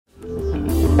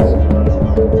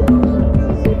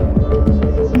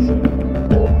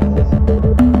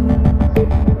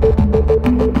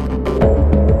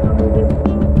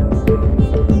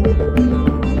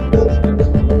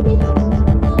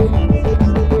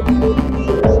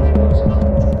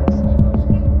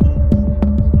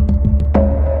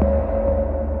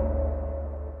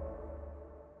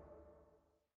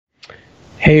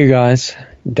Hey, you guys.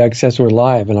 Doug says we're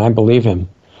live, and I believe him.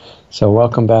 So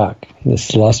welcome back. This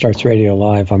is Lost Arts Radio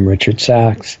Live. I'm Richard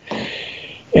Sachs.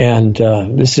 And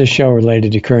this is a show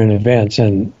related to current events.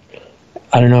 And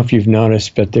I don't know if you've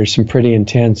noticed, but there's some pretty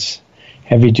intense,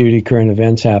 heavy-duty current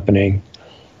events happening.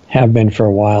 Have been for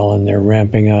a while, and they're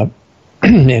ramping up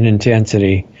in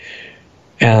intensity.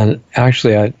 And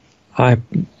actually, I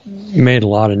made a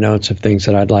lot of notes of things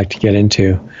that I'd like to get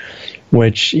into,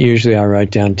 which usually I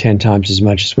write down 10 times as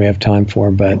much as we have time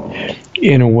for. But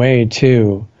in a way,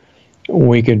 too,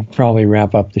 we could probably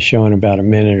wrap up the show in about a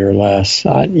minute or less.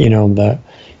 The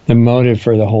motive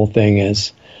for the whole thing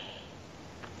is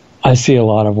I see a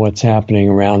lot of what's happening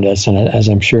around us, and as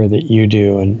I'm sure that you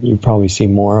do, and you probably see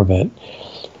more of it.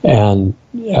 And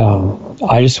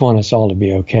I just want us all to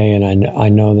be okay, and I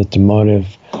know that the motive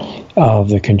of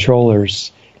the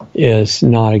controllers is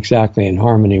not exactly in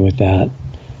harmony with that.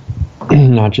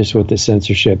 Not just with the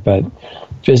censorship, but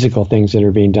physical things that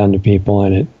are being done to people.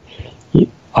 And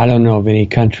I don't know of any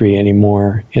country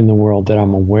anymore in the world that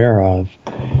I'm aware of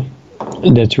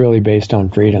that's really based on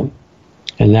freedom.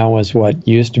 And that was what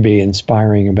used to be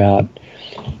inspiring about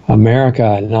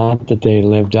America. Not that they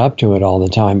lived up to it all the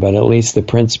time, but at least the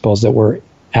principles that were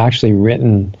actually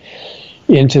written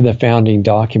into the founding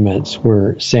documents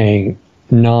were saying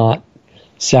not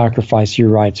sacrifice your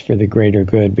rights for the greater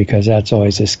good, because that's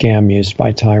always a scam used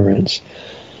by tyrants,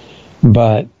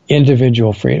 but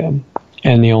individual freedom.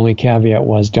 And the only caveat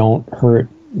was don't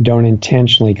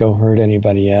intentionally go hurt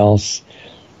anybody else.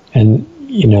 And,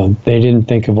 they didn't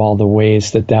think of all the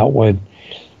ways that would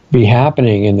be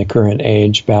happening in the current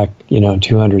age back,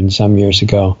 200 and some years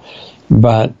ago.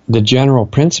 But the general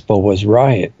principle was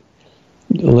right.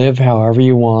 Live however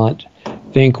you want,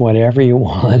 think whatever you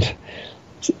want,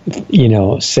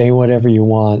 say whatever you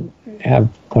want, have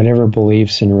whatever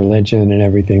beliefs in religion and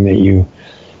everything that you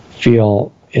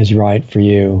feel is right for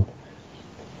you,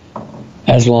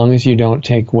 as long as you don't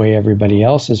take away everybody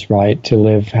else's right to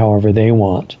live however they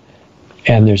want.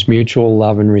 And there's mutual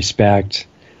love and respect,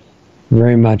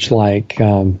 very much like,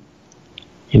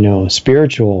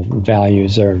 spiritual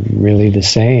values are really the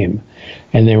same.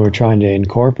 And they were trying to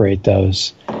incorporate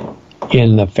those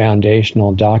in the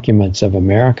foundational documents of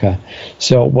America.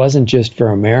 So it wasn't just for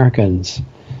Americans.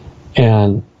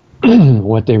 And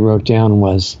what they wrote down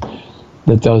was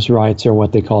that those rights are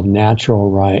what they called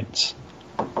natural rights.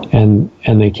 And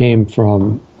they came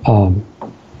from God,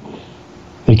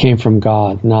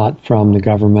 not from the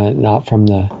government, not from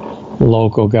the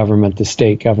local government, the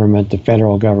state government, the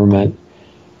federal government.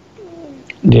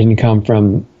 Didn't come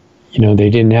from, they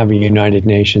didn't have a United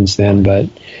Nations then, but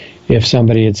if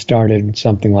somebody had started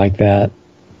something like that,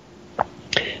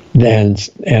 then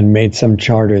and made some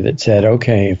charter that said,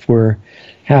 okay, if we're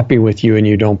happy with you and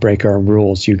you don't break our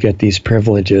rules, you get these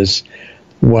privileges,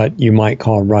 what you might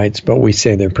call rights, but we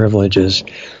say they're privileges.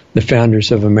 The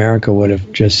founders of America would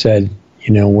have just said,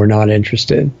 we're not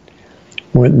interested.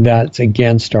 That's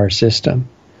against our system.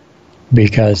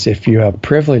 Because if you have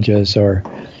privileges, or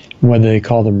whether they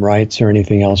call them rights or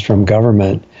anything else from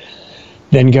government,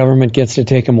 then government gets to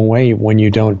take them away when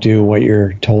you don't do what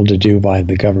you're told to do by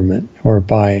the government or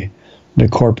by the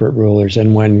corporate rulers.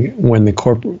 And when the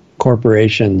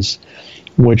corporations,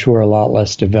 which were a lot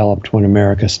less developed when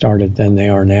America started than they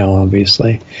are now,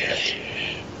 obviously,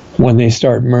 when they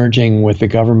start merging with the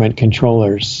government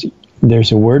controllers,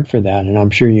 there's a word for that, and I'm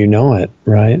sure you know it,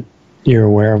 right? You're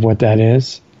aware of what that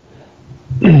is?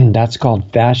 That's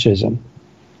called fascism.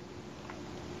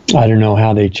 I don't know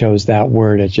how they chose that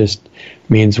word. It just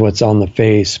means what's on the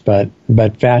face. But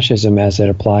fascism, as it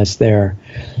applies there,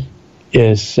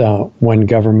 is when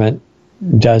government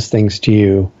does things to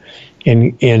you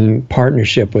in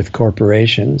partnership with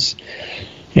corporations.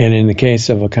 And in the case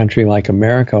of a country like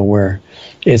America, where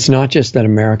it's not just that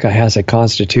America has a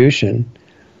constitution,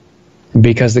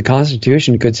 because the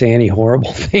Constitution could say any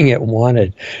horrible thing it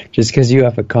wanted. Just because you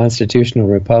have a constitutional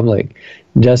republic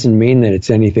doesn't mean that it's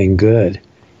anything good.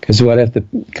 Because what if the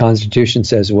Constitution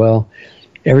says, well,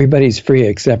 everybody's free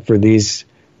except for these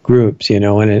groups, And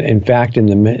in fact, in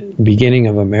the beginning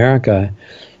of America,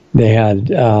 they had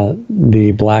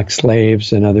the black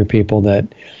slaves and other people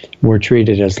that were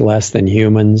treated as less than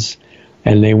humans,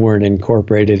 and they weren't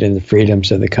incorporated in the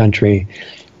freedoms of the country.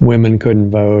 Women couldn't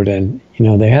vote, and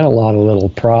they had a lot of little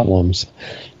problems.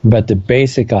 But the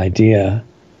basic idea,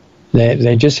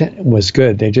 they just was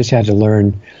good. They just had to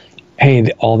learn, hey,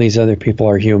 all these other people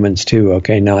are humans too,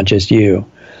 okay, not just you.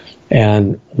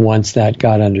 And once that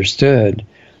got understood,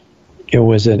 it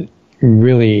was a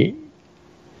really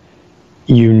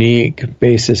unique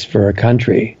basis for a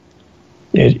country.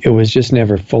 it was just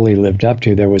never fully lived up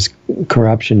to. There was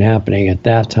corruption happening at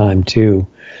that time too.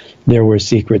 There were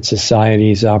secret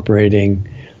societies operating.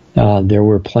 There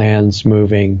were plans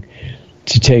moving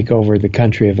to take over the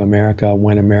country of America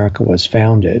when America was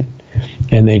founded.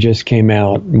 And they just came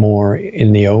out more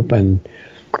in the open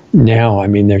now. I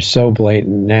mean, they're so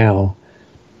blatant now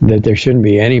that there shouldn't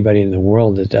be anybody in the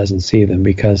world that doesn't see them,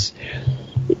 because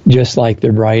just like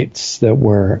the rights that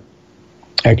were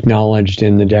acknowledged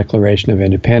in the Declaration of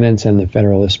Independence and the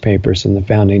Federalist Papers and the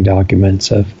founding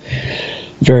documents of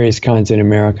various kinds in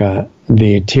America,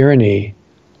 the tyranny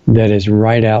that is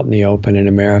right out in the open in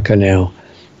America now,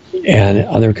 and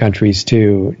other countries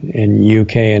too, in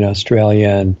UK and Australia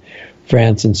and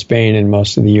France and Spain and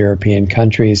most of the European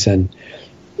countries and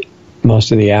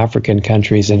most of the African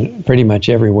countries and pretty much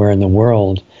everywhere in the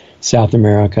world, South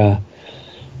America,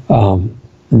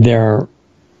 there are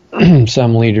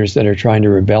some leaders that are trying to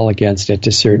rebel against it to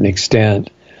a certain extent,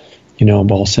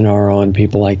 Bolsonaro and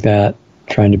people like that,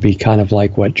 trying to be kind of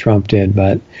like what Trump did.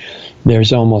 But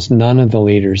there's almost none of the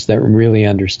leaders that really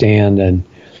understand,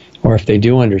 or if they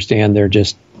do understand, they're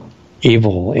just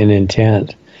evil in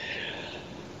intent,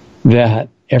 that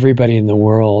everybody in the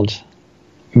world,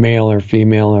 male or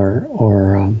female,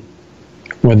 or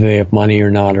whether they have money or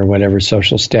not, or whatever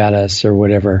social status or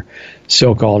whatever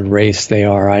so-called race they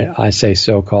are. I say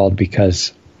so-called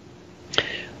because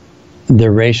the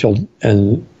racial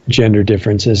and gender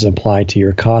differences apply to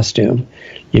your costume.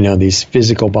 These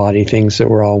physical body things that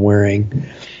we're all wearing,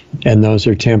 and those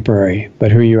are temporary.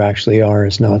 But who you actually are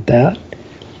is not that.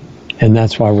 And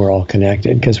that's why we're all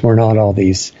connected, because we're not all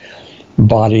these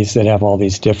bodies that have all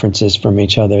these differences from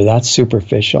each other. That's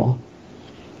superficial.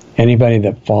 Anybody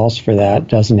that falls for that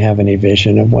doesn't have any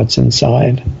vision of what's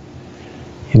inside.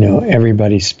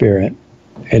 Everybody's spirit.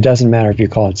 It doesn't matter if you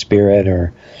call it spirit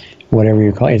or whatever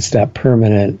you call it. It's that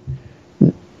permanent,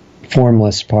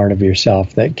 formless part of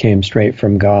yourself that came straight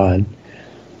from God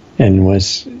and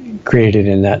was created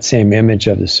in that same image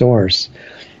of the source.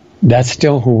 That's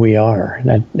still who we are.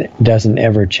 That doesn't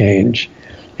ever change.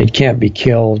 It can't be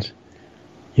killed.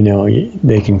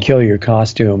 They can kill your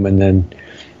costume and then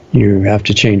you have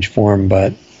to change form,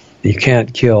 but you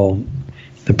can't kill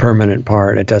the permanent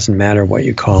part. It doesn't matter what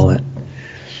you call it.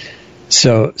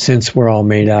 So since we're all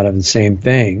made out of the same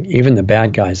thing, even the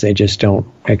bad guys, they just don't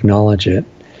acknowledge it.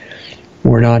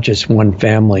 We're not just one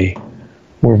family.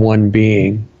 We're one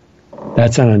being.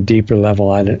 That's on a deeper level.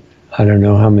 I don't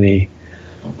know how many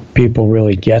people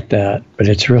really get that, but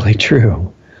it's really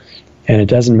true. And it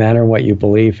doesn't matter what you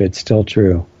believe, it's still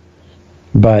true.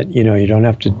 But, you don't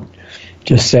have to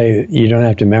just say, you don't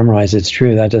have to memorize it's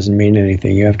true. That doesn't mean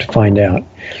anything. You have to find out.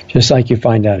 Just like you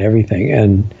find out everything.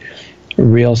 And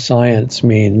real science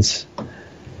means,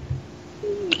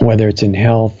 whether it's in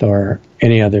health or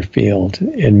any other field,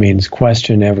 it means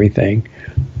question everything.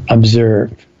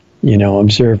 Observe,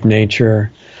 observe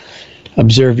nature.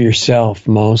 Observe yourself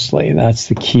mostly. That's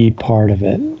the key part of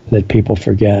it that people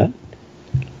forget.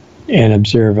 And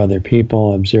observe other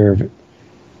people, observe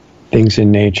things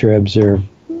in nature, observe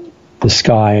the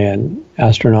sky and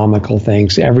astronomical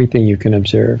things, everything you can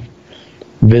observe,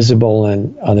 visible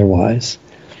and otherwise.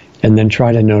 And then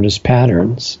try to notice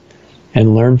patterns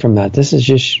and learn from that. This is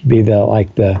just should be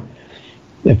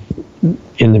if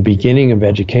in the beginning of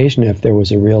education, if there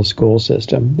was a real school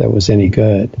system that was any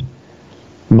good.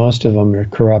 Most of them are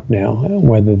corrupt now,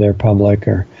 whether they're public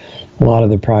or a lot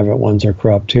of the private ones are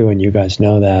corrupt too, and you guys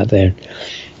know that. They're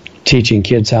teaching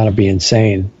kids how to be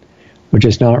insane, which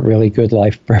is not really good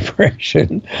life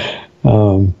preparation.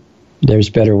 There's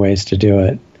better ways to do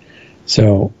it.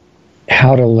 So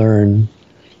how to learn,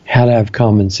 how to have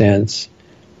common sense.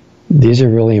 These are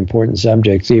really important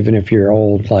subjects, even if you're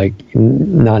old, like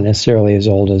not necessarily as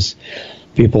old as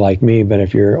people like me, but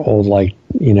if you're old, like,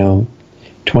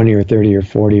 20 or 30 or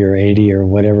 40 or 80 or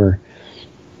whatever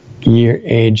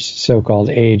so-called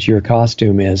age your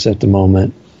costume is at the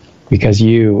moment, because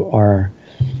you are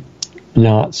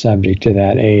not subject to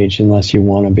that age unless you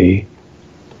want to be.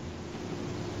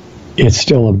 It's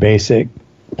still a basic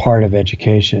part of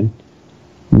education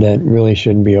that really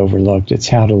shouldn't be overlooked. It's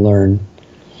how to learn.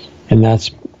 And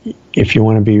that's if you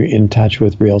want to be in touch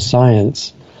with real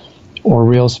science or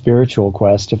real spiritual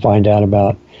quest to find out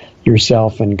about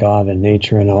yourself and God and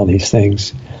nature and all these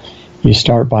things. You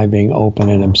start by being open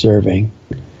and observing,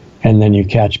 and then you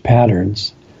catch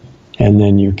patterns, and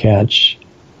then you catch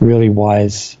really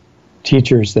wise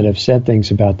teachers that have said things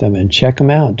about them, and check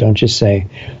them out. Don't just say,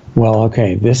 well,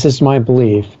 okay, this is my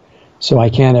belief, so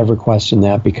I can't ever question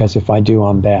that, because if I do,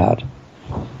 I'm bad.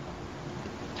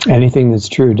 Anything that's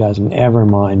true doesn't ever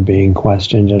mind being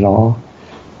questioned at all,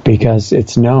 because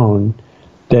it's known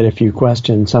that if you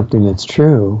question something that's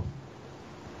true,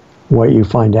 what you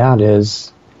find out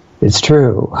is it's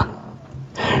true.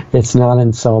 It's not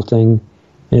insulting.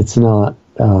 It's not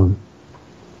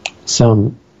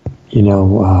some,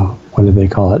 what do they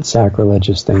call it,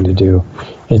 sacrilegious thing to do.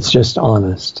 It's just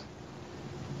honest.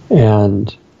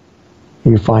 And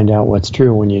you find out what's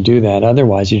true when you do that.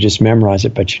 Otherwise, you just memorize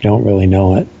it, but you don't really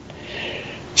know it.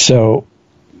 So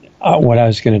what I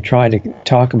was going to try to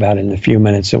talk about in the few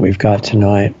minutes that we've got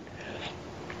tonight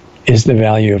is the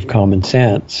value of common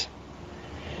sense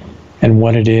and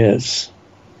what it is.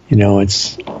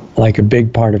 It's like a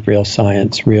big part of real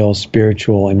science, real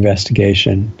spiritual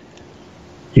investigation.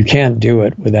 You can't do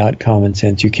it without common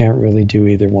sense. You can't really do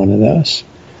either one of those.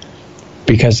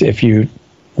 Because if you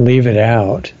leave it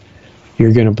out,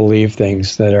 you're going to believe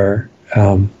things that are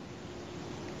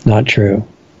not true.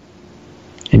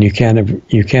 And you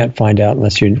can't find out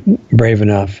unless you're brave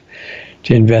enough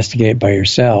to investigate by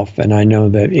yourself. And I know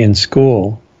that in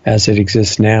school, as it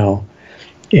exists now,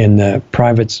 in the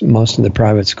most of the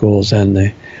private schools and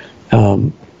the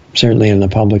certainly in the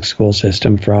public school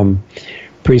system, from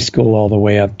preschool all the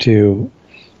way up to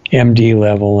MD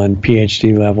level and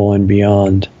PhD level and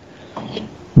beyond,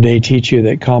 they teach you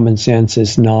that common sense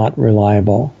is not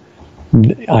reliable.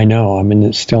 I know,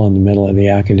 I'm still in the middle of the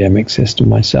academic system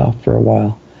myself for a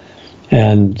while.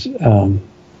 And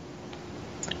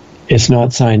it's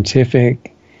not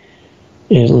scientific.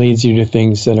 It leads you to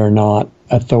things that are not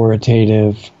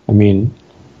authoritative.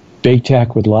 Big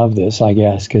tech would love this, I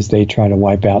guess, because they try to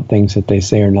wipe out things that they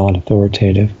say are not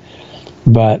authoritative.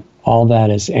 But all that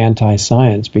is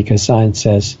anti-science, because science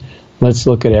says, let's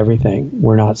look at everything.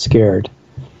 We're not scared.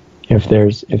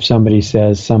 If somebody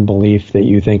says some belief that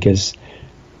you think is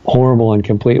horrible and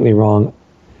completely wrong,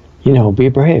 be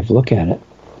brave, look at it.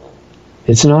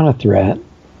 It's not a threat.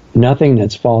 Nothing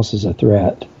that's false is a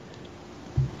threat,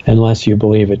 unless you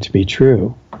believe it to be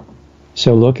true.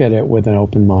 So look at it with an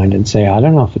open mind and say, I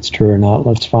don't know if it's true or not,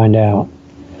 let's find out.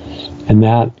 And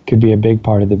that could be a big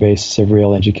part of the basis of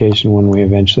real education when we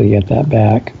eventually get that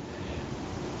back.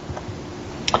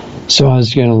 So I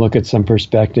was going to look at some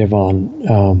perspective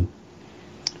on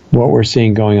what we're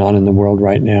seeing going on in the world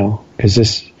right now, because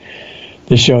this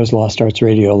show is Lost Arts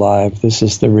Radio Live. This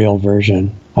is the real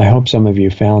version. I hope some of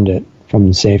you found it from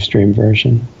the Safe Stream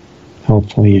version.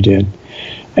 Hopefully you did.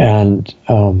 And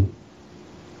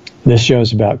this show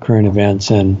is about current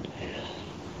events and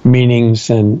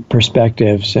meanings and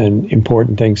perspectives and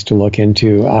important things to look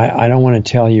into. I don't want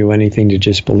to tell you anything to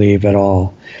just believe at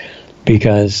all,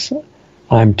 because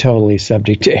I'm totally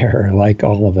subject to error, like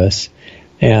all of us.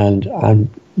 And I'm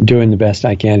doing the best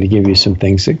I can to give you some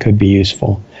things that could be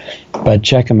useful. But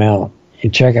check them out. You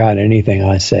check out anything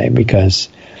I say, because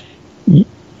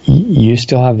you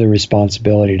still have the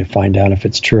responsibility to find out if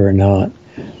it's true or not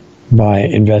by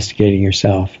investigating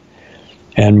yourself.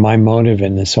 And my motive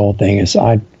in this whole thing is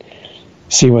I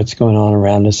see what's going on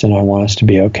around us and I want us to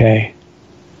be okay.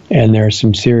 And there are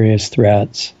some serious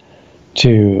threats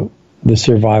to the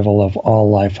survival of all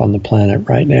life on the planet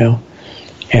right now.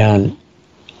 And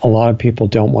a lot of people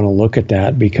don't want to look at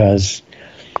that because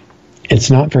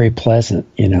it's not very pleasant,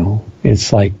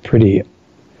 It's like pretty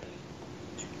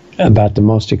about the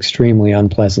most extremely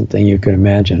unpleasant thing you could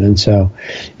imagine. And so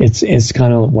it's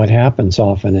kind of what happens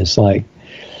often is like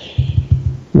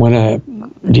when a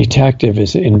detective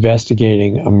is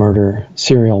investigating a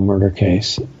serial murder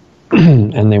case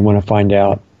and they want to find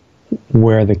out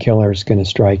where the killer is going to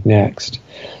strike next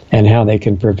and how they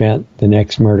can prevent the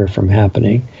next murder from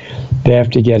happening, they have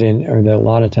to get in, or a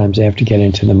lot of times they have to get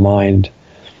into the mind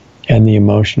and the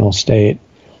emotional state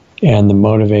and the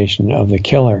motivation of the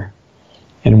killer.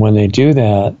 And when they do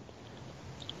that,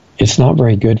 it's not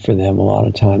very good for them a lot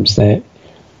of times.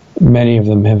 Many of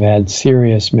them have had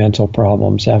serious mental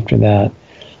problems after that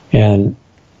and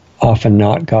often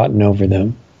not gotten over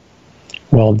them.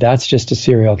 Well, that's just a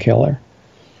serial killer.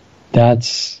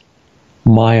 That's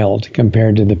mild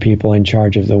compared to the people in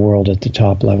charge of the world at the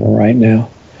top level right now.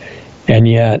 And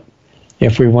yet,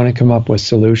 if we want to come up with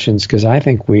solutions, because I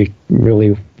think we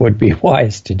really would be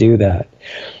wise to do that.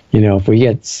 If we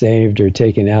get saved or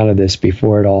taken out of this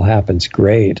before it all happens,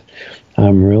 great.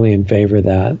 I'm really in favor of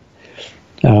that.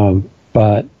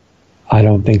 But I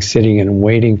don't think sitting and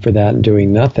waiting for that and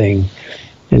doing nothing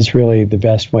is really the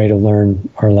best way to learn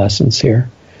our lessons here.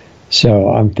 So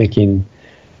I'm thinking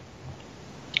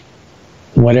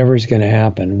whatever's going to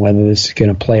happen, whether this is going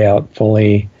to play out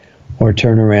fully or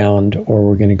turn around or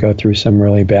we're going to go through some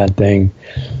really bad thing,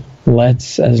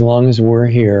 as long as we're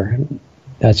here,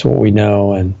 that's what we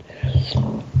know. And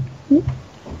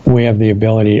we have the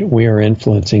ability, we are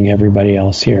influencing everybody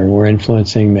else here. We're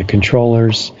influencing the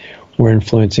controllers, we're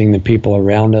influencing the people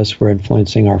around us, we're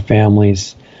influencing our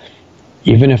families,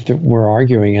 even if we're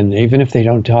arguing, and even if they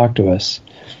don't talk to us,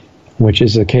 which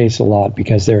is the case a lot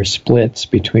because there are splits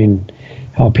between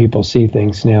how people see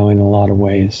things now in a lot of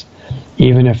ways.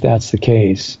 Even if that's the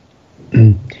case,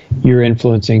 you're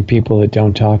influencing people that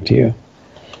don't talk to you.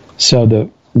 So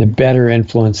the better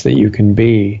influence that you can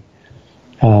be,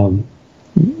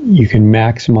 you can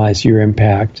maximize your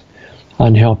impact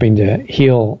on helping to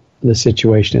heal the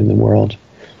situation in the world,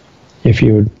 if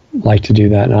you would like to do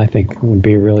that. And I think it would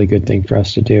be a really good thing for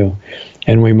us to do.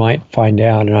 And we might find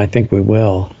out, and I think we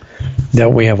will,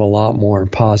 that we have a lot more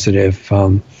positive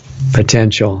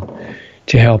potential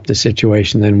to help the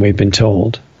situation than we've been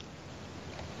told.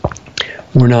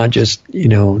 We're not just,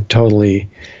 totally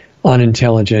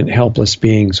unintelligent, helpless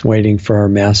beings waiting for our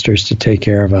masters to take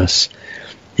care of us,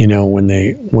 when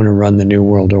they want to run the New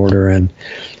World Order and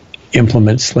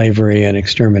implement slavery and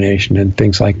extermination and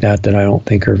things like that I don't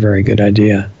think are a very good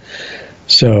idea.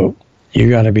 So you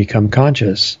got to become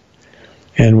conscious.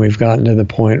 And we've gotten to the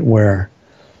point where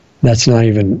that's not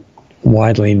even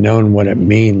widely known what it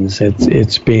means.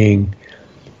 It's being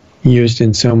used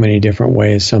in so many different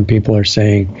ways. Some people are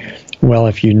saying, well,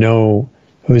 if you know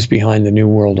who's behind the New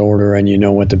World Order and you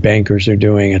know what the bankers are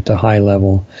doing at the high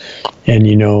level and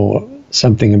you know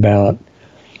something about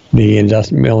the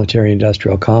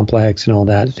military-industrial complex and all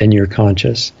that, then you're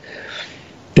conscious.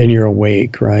 Then you're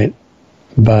awake, right?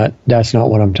 But that's not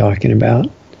what I'm talking about.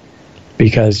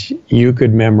 Because you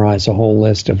could memorize a whole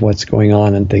list of what's going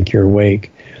on and think you're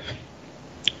awake.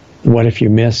 What if you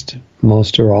missed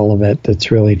most or all of it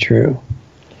that's really true?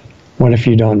 What if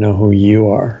you don't know who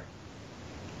you are?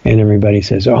 And everybody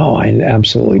says, oh,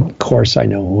 of course I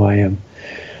know who I am.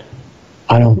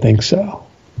 I don't think so.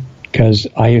 Because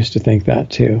I used to think that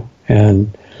too.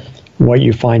 And what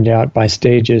you find out by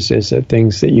stages is that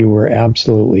things that you were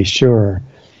absolutely sure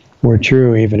were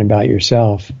true even about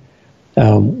yourself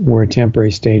were a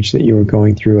temporary stage that you were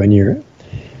going through, and your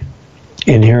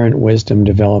inherent wisdom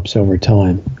develops over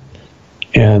time.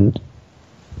 And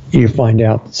you find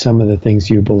out some of the things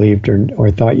you believed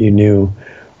or thought you knew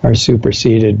are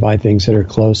superseded by things that are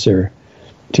closer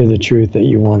to the truth that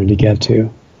you wanted to get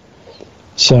to.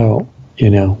 So,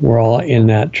 we're all in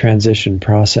that transition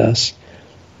process,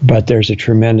 but there's a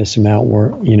tremendous amount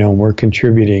we're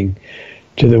contributing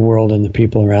to the world and the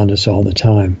people around us all the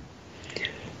time.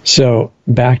 So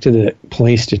back to the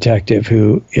police detective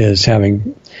who is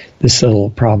having this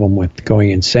little problem with going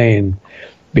insane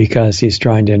because he's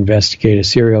trying to investigate a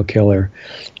serial killer,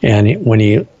 and when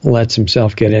he lets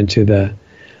himself get into the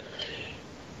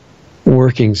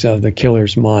workings of the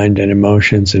killer's mind and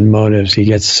emotions and motives, he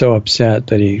gets so upset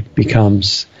that he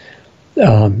becomes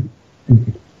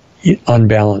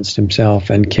unbalanced himself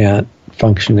and can't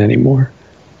function anymore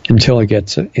until he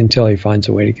finds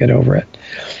a way to get over it.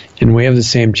 And we have the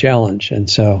same challenge. And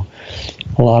so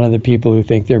a lot of the people who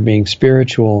think they're being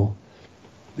spiritual,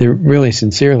 they're really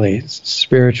sincerely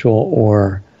spiritual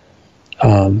or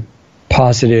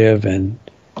positive and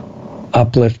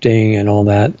uplifting and all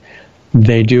that.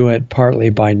 They do it partly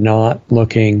by not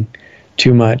looking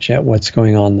too much at what's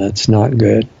going on that's not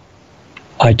good.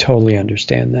 I totally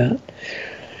understand that,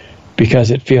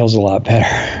 because it feels a lot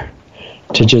better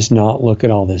to just not look at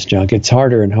all this junk. It's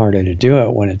harder and harder to do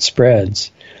it when it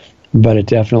spreads, but it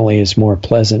definitely is more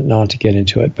pleasant not to get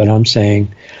into it. But I'm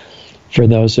saying for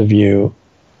those of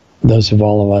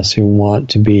all of us who want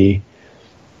to be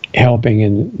helping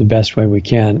in the best way we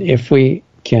can, if we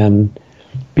can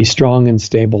be strong and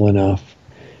stable enough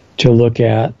to look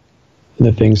at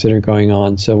the things that are going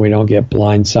on so we don't get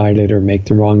blindsided or make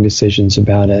the wrong decisions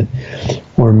about it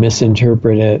or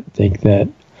misinterpret it, think that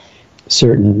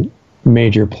certain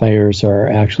major players are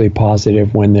actually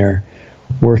positive when they're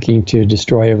working to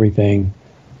destroy everything.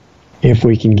 If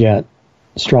we can get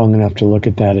strong enough to look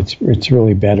at that, it's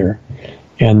really better.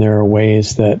 And there are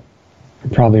ways that I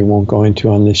probably won't go into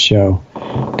on this show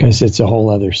because it's a whole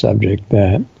other subject,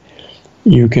 that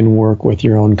you can work with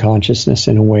your own consciousness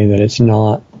in a way that it's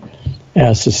not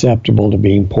as susceptible to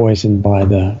being poisoned by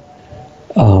the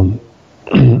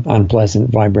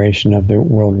unpleasant vibration of the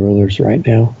world rulers right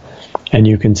now. And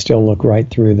you can still look right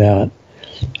through that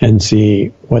and see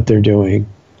what they're doing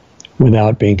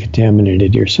without being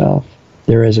contaminated yourself.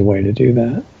 There is a way to do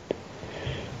that.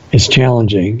 It's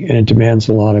challenging and it demands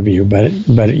a lot of you, but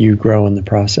you grow in the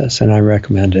process, and I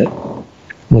recommend it.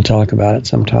 We'll talk about it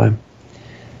sometime.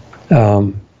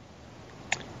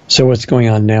 So what's going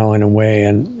on now, in a way,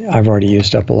 and I've already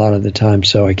used up a lot of the time,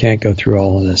 so I can't go through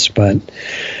all of this, but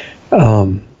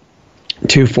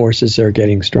two forces are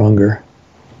getting stronger.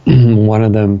 One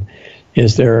of them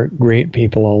is there are great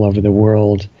people all over the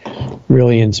world,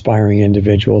 really inspiring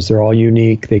individuals. They're all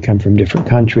unique. They come from different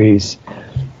countries.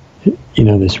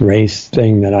 This race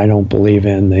thing that I don't believe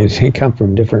in. They come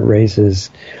from different races.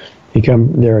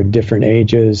 They're at different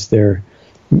ages. They're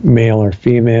male or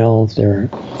female. They're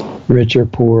rich or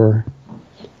poor.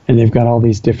 And they've got all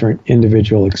these different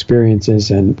individual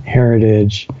experiences and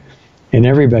heritage. And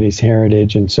everybody's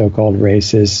heritage and so-called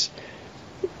race is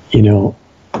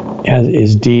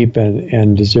deep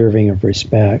and deserving of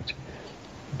respect.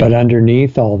 But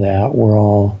underneath all that, we're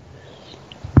all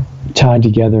tied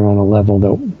together on a level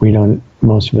that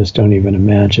most of us don't even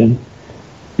imagine.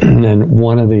 And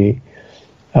one of the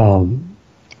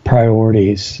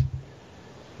priorities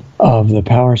of the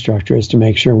power structure is to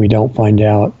make sure we don't find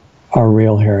out our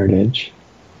real heritage.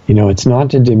 It's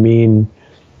not to demean,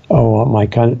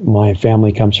 my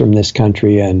family comes from this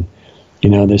country and,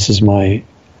 this is my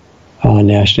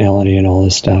nationality and all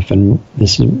this stuff, and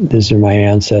these are my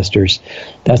ancestors.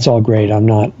 That's all great. I'm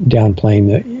not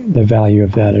downplaying the value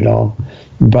of that at all.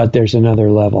 But there's another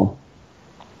level.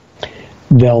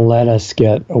 They'll let us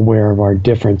get aware of our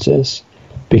differences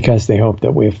because they hope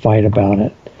that we fight about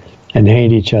it and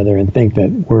hate each other and think that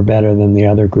we're better than the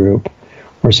other group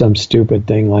or some stupid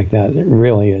thing like that. It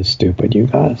really is stupid, you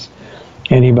guys.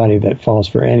 Anybody that falls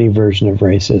for any version of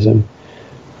racism,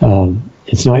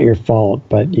 it's not your fault,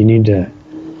 but you need to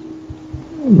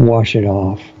wash it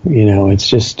off. It's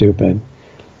just stupid.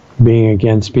 Being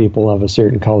against people of a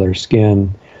certain color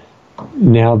skin.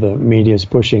 Now the media is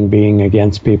pushing being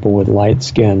against people with light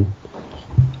skin.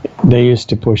 They used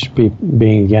to push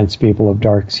being against people of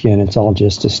dark skin. It's all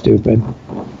just as stupid.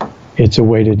 It's a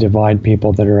way to divide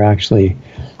people that are actually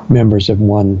members of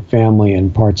one family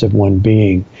and parts of one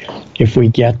being. If we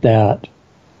get that,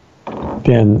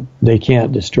 then they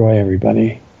can't destroy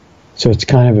everybody. So it's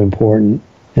kind of important,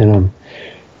 and I'm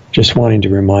just wanting to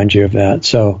remind you of that.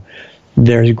 So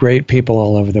there's great people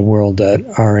all over the world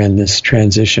that are in this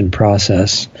transition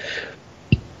process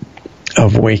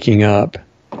of waking up,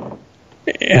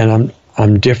 and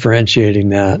I'm differentiating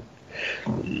that,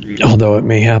 although it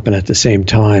may happen at the same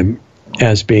time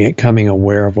as becoming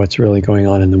aware of what's really going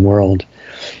on in the world.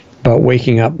 But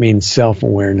waking up means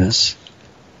self-awareness.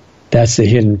 That's the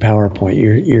hidden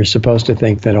PowerPoint. You're supposed to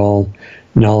think that all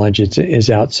knowledge is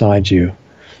outside you.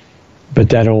 But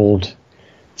that old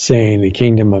saying, the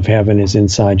kingdom of heaven is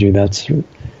inside you, that's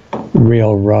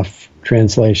real rough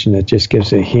translation that just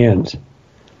gives a hint.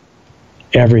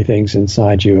 Everything's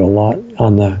inside you. A lot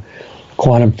on the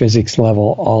quantum physics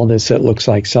level, all this that looks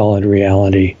like solid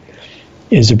reality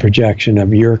is a projection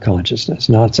of your consciousness,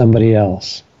 not somebody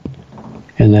else.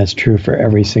 And that's true for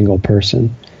every single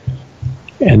person.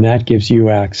 And that gives you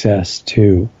access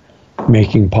to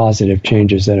making positive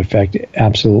changes that affect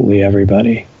absolutely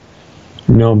everybody.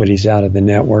 Nobody's out of the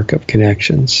network of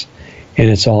connections. And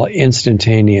it's all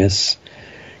instantaneous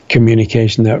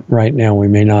communication that right now we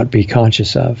may not be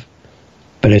conscious of,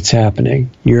 but it's happening.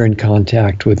 You're in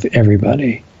contact with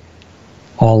everybody,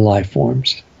 all life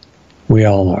forms. We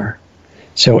all are.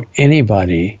 So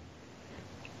anybody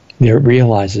that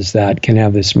realizes that can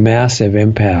have this massive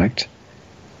impact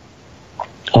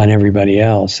on everybody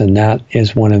else, and that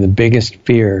is one of the biggest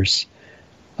fears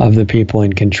of the people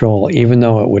in control. Even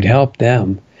though it would help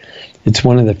them, it's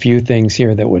one of the few things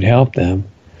here that would help them,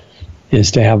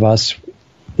 is to have us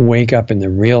wake up in the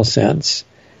real sense,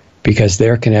 because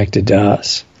they're connected to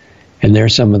us, and they're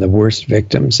some of the worst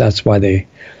victims. That's why they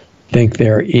think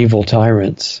they're evil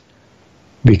tyrants,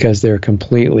 because they're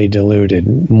completely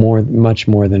deluded, much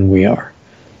more than we are,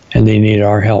 and they need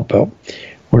our help. But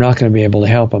we're not going to be able to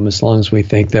help them as long as we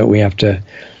think that we have to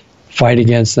fight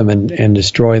against them and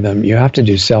destroy them. You have to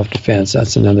do self-defense.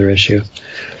 That's another issue.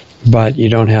 But you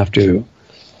don't have to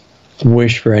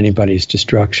wish for anybody's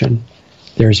destruction.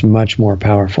 There's much more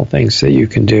powerful things that you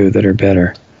can do that are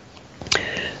better.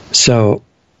 So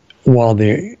while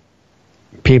the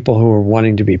people who are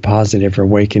wanting to be positive are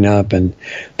waking up and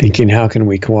thinking, how can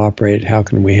we cooperate? How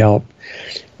can we help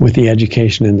with the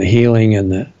education and the healing and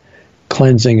the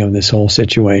cleansing of this whole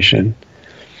situation?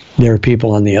 There are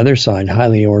people on the other side,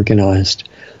 highly organized,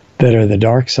 that are the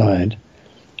dark side.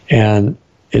 And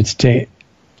it's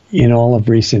in all of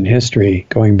recent history,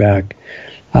 going back,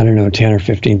 10 or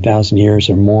 15,000 years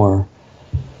or more,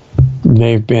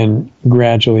 they've been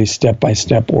gradually,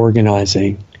 step-by-step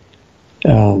organizing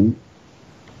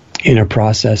in a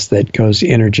process that goes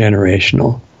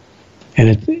intergenerational.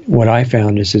 And what I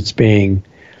found is it's being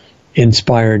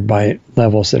inspired by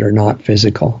levels that are not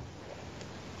physical.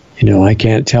 I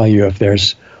can't tell you if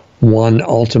there's one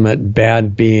ultimate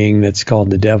bad being that's called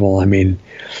the devil. I mean,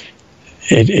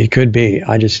 it could be.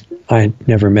 I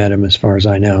never met him as far as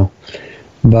I know.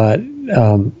 But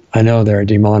I know there are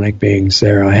demonic beings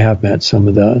there. I have met some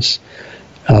of those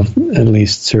of at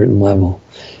least a certain level.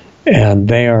 And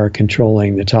they are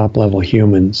controlling the top level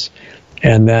humans.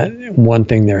 And that one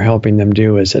thing they're helping them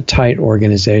do is a tight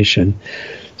organization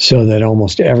so that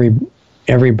almost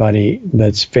everybody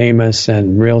that's famous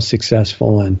and real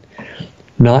successful, and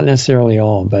not necessarily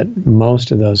all, but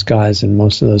most of those guys and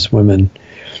most of those women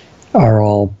are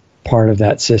all part of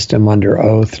that system under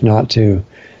oath not to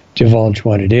divulge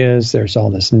what it is. There's all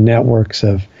this networks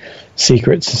of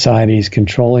secret societies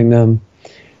controlling them.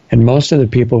 And most of the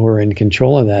people who are in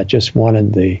control of that just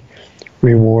wanted the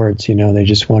rewards. They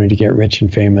just wanted to get rich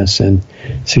and famous and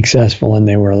successful, and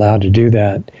they were allowed to do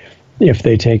that if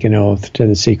they take an oath to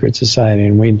the secret society.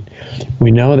 And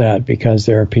we know that because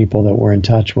there are people that we're in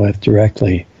touch with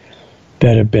directly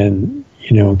that have been,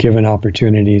 given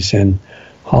opportunities in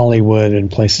Hollywood and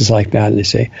places like that, and they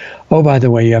say, oh, by the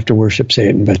way, you have to worship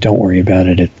Satan, but don't worry about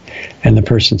it. And the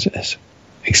person says,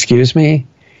 excuse me?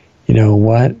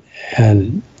 What?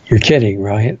 And you're kidding,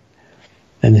 right?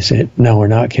 And they say, no, we're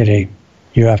not kidding.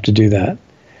 You have to do that.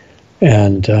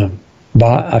 And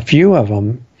a few of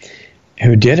them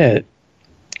who did it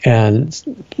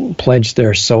and pledged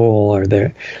their soul, or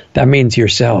that means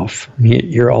yourself,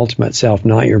 your ultimate self,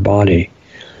 not your body,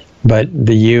 but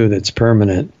the you that's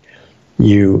permanent.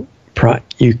 You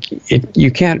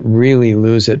can't really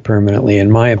lose it permanently,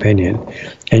 in my opinion.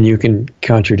 And you can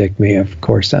contradict me, of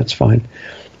course, that's fine.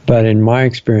 But in my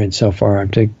experience so far, I've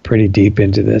dug pretty deep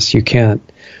into this. You can't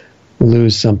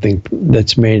lose something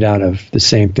that's made out of the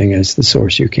same thing as the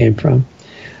source you came from.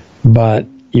 But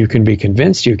you can be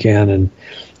convinced you can, and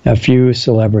a few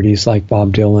celebrities like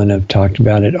Bob Dylan have talked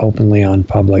about it openly on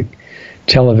public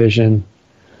television,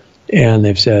 and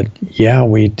they've said, yeah,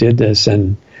 we did this.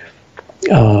 And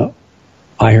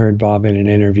I heard Bob in an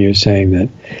interview saying that,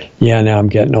 yeah, now I'm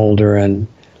getting older, and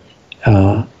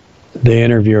the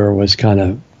interviewer was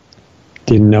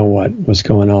didn't know what was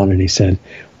going on, and he said,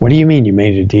 what do you mean you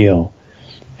made a deal?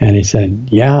 And he said,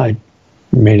 yeah, I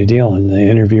made a deal. And the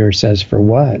interviewer says, for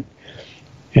what?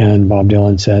 And Bob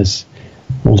Dylan says,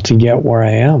 well, to get where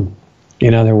I am.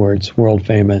 In other words, world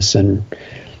famous and,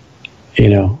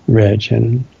 rich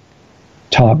and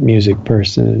top music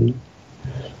person, and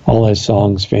all his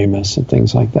songs famous and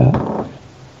things like that.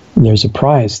 And there's a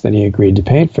price that he agreed to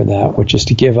pay for that, which is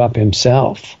to give up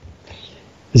himself.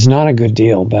 It's not a good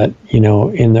deal, but,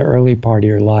 in the early part of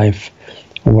your life,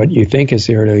 or what you think is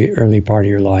the early part of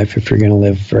your life, if you're going to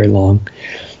live very long,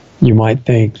 you might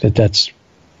think that that's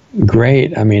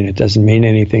great. I mean, it doesn't mean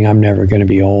anything. I'm never going to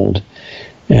be old,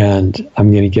 and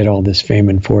I'm going to get all this fame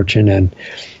and fortune. And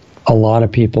a lot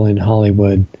of people in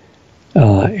Hollywood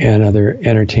and other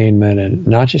entertainment, and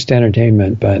not just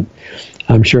entertainment, but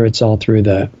I'm sure it's all through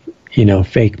the,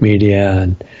 fake media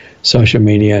and social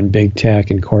media and big tech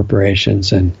and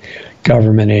corporations and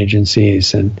government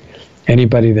agencies and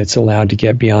anybody that's allowed to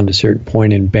get beyond a certain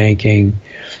point in banking,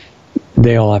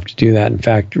 they all have to do that. In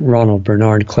fact, Ronald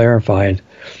Bernard clarified,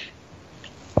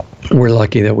 we're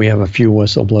lucky that we have a few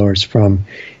whistleblowers from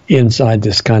inside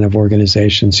this kind of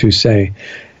organizations who say,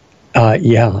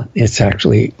 yeah, it's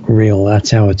actually real.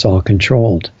 That's how it's all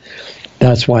controlled.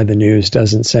 That's why the news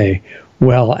doesn't say,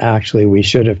 well, actually, we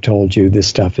should have told you this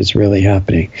stuff is really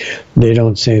happening. They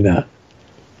don't say that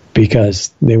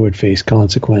because they would face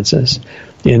consequences.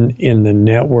 In the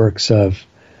networks of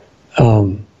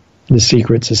the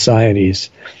secret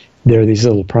societies, there are these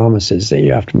little promises that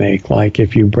you have to make, like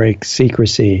if you break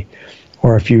secrecy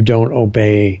or if you don't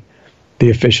obey the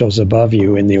officials above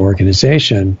you in the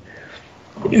organization,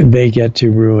 they get to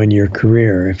ruin your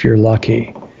career if you're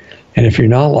lucky. And if you're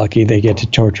not lucky, they get to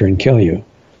torture and kill you,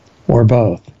 or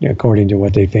both, according to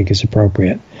what they think is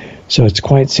appropriate. So it's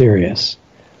quite serious.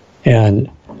 And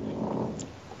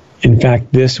in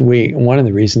fact, this week, one of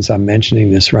the reasons I'm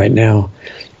mentioning this right now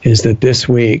is that this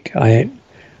week I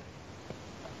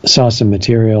saw some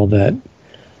material that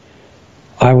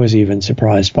I was even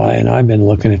surprised by, and I've been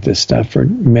looking at this stuff for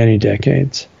many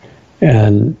decades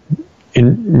and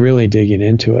really digging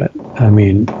into it,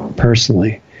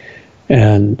 personally.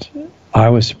 And I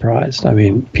was surprised.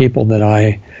 People that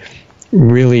I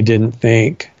really didn't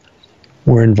think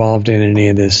were involved in any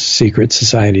of this secret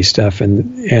society stuff,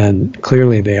 and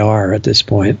clearly they are at this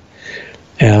point.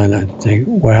 And I think,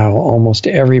 wow, almost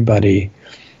everybody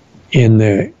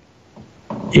in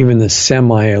even the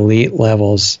semi-elite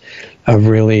levels of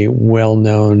really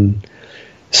well-known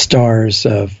stars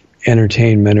of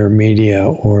entertainment or media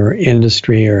or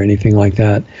industry or anything like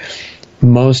that,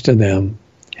 most of them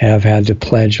have had to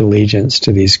pledge allegiance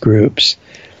to these groups.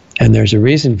 And there's a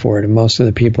reason for it. And most of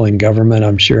the people in government,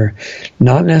 I'm sure,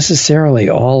 not necessarily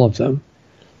all of them,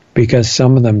 because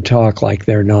some of them talk like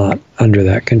they're not under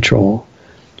that control.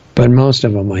 But most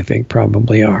of them, I think,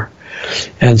 probably are.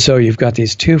 And so you've got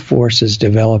these two forces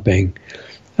developing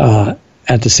at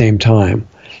the same time.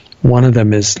 One of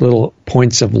them is little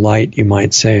points of light, you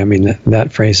might say. I mean,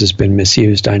 that phrase has been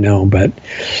misused, I know, but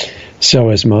so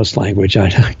is most language.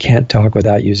 I can't talk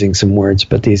without using some words,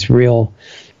 but these real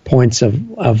points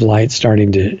of light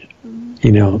starting to,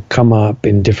 come up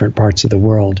in different parts of the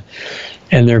world,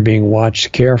 and they're being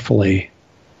watched carefully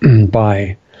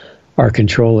by our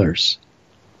controllers,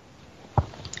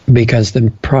 because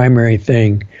the primary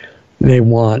thing they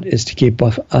want is to keep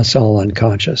us all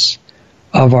unconscious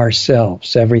of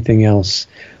ourselves. Everything else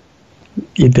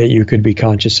that you could be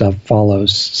conscious of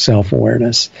follows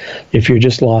self-awareness. If you're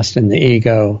just lost in the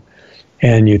ego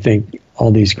and you think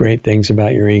all these great things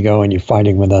about your ego and you're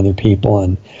fighting with other people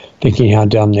and thinking how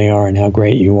dumb they are and how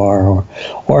great you are,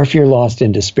 or if you're lost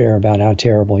in despair about how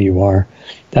terrible you are,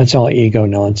 that's all ego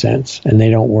nonsense, and they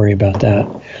don't worry about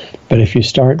that. But if you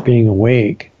start being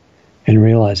awake and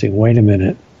realizing, wait a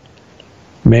minute,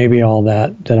 maybe all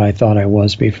that I thought I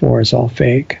was before is all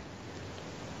fake,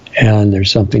 and there's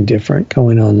something different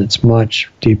going on that's much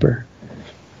deeper,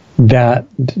 that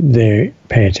they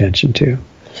pay attention to.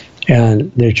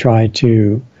 And they try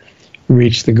to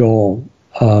reach the goal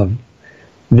of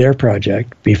their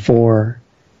project before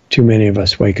too many of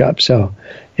us wake up. So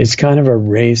it's kind of a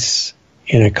race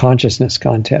in a consciousness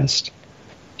contest.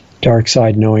 Dark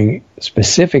side knowing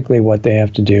specifically what they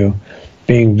have to do,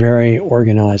 being very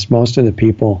organized. Most of the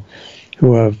people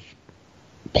who have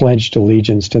pledged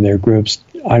allegiance to their groups,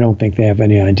 I don't think they have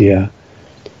any idea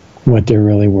what they're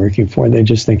really working for. They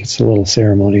just think it's a little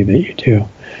ceremony that you do.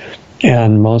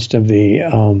 And most of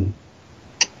the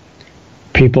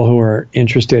people who are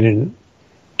interested in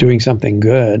doing something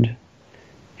good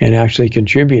and actually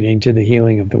contributing to the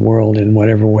healing of the world in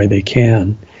whatever way they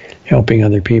can, helping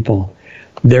other people,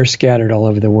 they're scattered all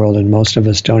over the world, and most of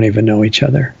us don't even know each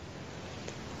other.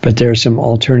 But there's some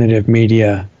alternative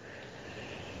media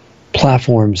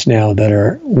platforms now that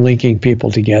are linking people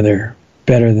together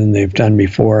better than they've done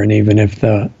before. And even if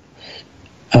the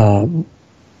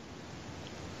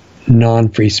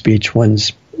non-free speech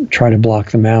ones try to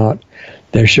block them out,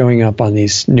 they're showing up on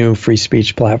these new free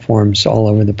speech platforms all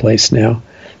over the place now.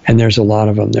 And there's a lot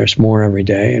of them. There's more every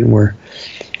day. And we're,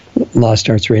 Lost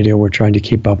Arts Radio, we're trying to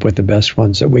keep up with the best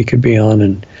ones that we could be on.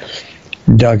 And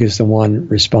Doug is the one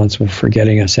responsible for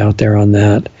getting us out there on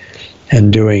that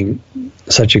and doing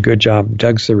such a good job.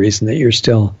 Doug's the reason that you're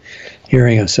still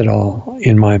hearing us at all,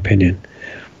 in my opinion.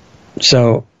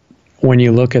 So when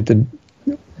you look at the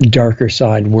darker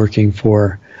side working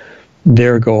for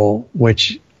their goal,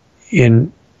 which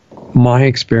in my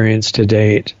experience to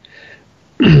date,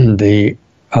 the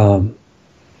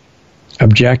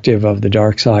objective of the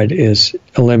dark side is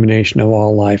elimination of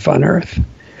all life on Earth.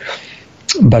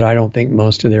 But I don't think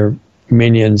most of their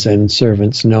minions and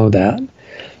servants know that,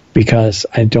 because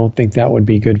I don't think that would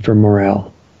be good for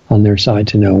morale on their side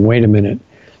to know, wait a minute,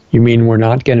 you mean we're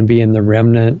not going to be in the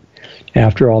remnant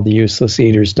after all the useless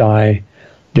eaters die,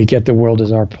 to get the world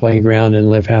as our playground and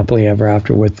live happily ever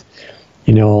after with,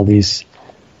 all these,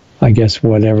 I guess,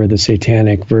 whatever the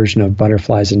satanic version of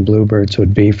butterflies and bluebirds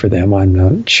would be for them. I'm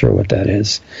not sure what that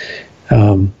is.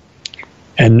 And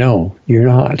no, you're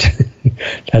not.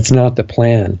 That's not the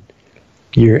plan.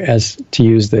 You're, as to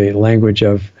use the language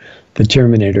of the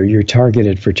Terminator, you're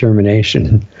targeted for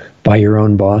termination by your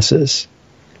own bosses.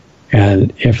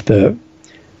 And if the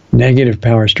negative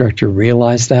power structure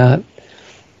realized that,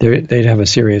 they'd have a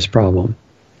serious problem.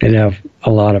 They'd have a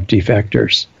lot of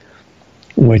defectors,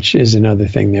 which is another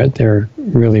thing that they're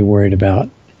really worried about.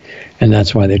 And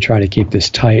that's why they try to keep this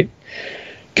tight,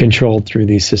 controlled through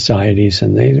these societies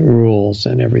and the rules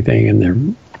and everything, and their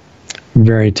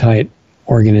very tight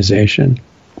organization,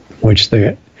 which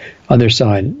the other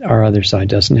side, our other side,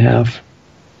 doesn't have.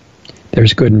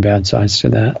 There's good and bad sides to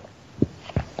that.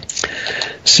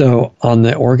 So on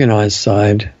the organized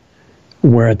side,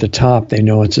 we're at the top, they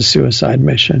know it's a suicide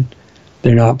mission.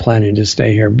 They're not planning to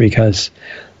stay here because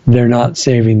they're not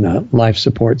saving the life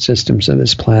support systems of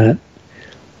this planet.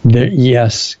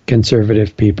 Yes,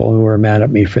 conservative people who are mad at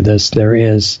me for this,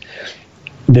 there's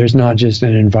not just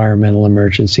an environmental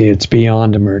emergency, it's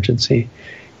beyond emergency.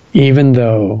 Even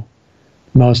though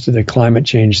most of the climate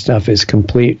change stuff is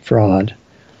complete fraud,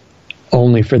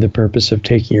 only for the purpose of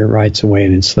taking your rights away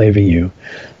and enslaving you,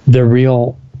 the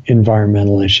real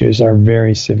environmental issues are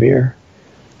very severe.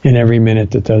 And every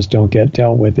minute that those don't get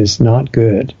dealt with is not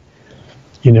good.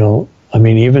 I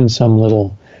mean, even some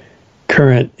little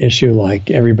current issue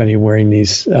like everybody wearing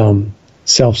these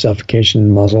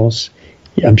self-suffocation muzzles.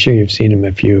 I'm sure you've seen them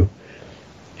if you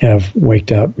have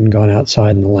waked up and gone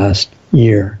outside in the last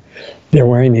year. They're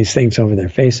wearing these things over their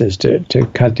faces to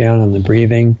cut down on the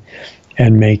breathing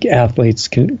and make athletes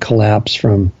collapse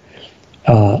from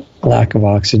lack of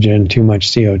oxygen, too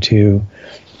much CO2.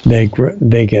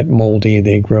 They get moldy.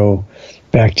 They grow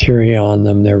bacteria on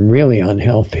them. They're really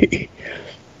unhealthy,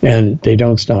 and they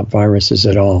don't stop viruses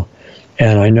at all.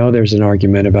 And I know there's an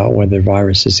argument about whether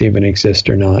viruses even exist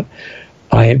or not.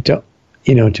 I don't,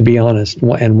 to be honest,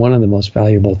 and one of the most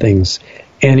valuable things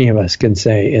any of us can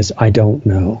say is, I don't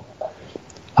know.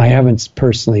 I haven't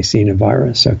personally seen a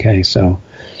virus, okay? So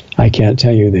I can't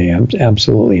tell you they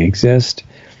absolutely exist.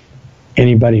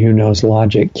 Anybody who knows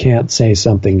logic can't say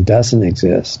something doesn't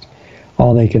exist.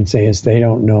 All they can say is they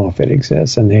don't know if it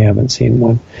exists, and they haven't seen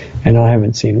one, and I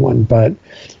haven't seen one. But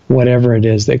whatever it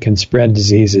is that can spread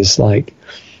diseases like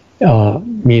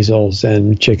measles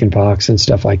and chickenpox and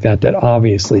stuff like that, that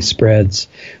obviously spreads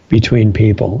between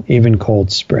people, even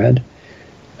cold spread,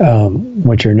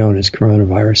 which are known as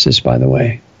coronaviruses, by the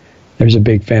way. There's a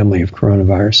big family of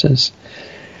coronaviruses.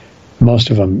 Most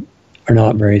of them are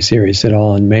not very serious at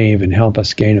all and may even help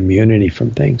us gain immunity from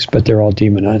things, but they're all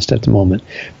demonized at the moment.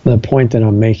 The point that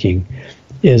I'm making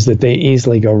is that they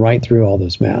easily go right through all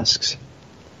those masks,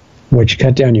 which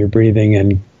cut down your breathing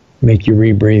and make you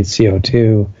rebreathe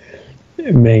CO2,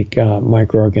 make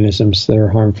microorganisms that are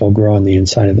harmful grow on the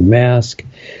inside of the mask.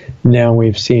 Now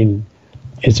we've seen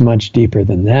it's much deeper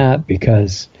than that,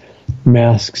 because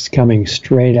masks coming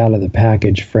straight out of the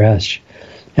package fresh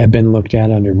have been looked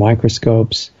at under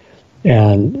microscopes,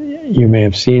 and you may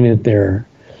have seen it. There are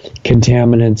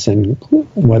contaminants and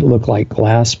what look like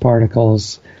glass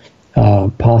particles,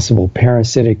 possible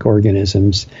parasitic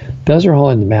organisms. Those are all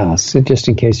in the masks, just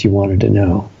in case you wanted to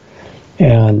know.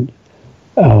 And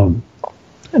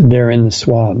they're in the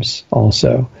swabs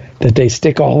also, that they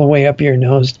stick all the way up your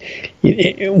nose.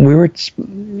 We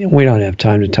don't have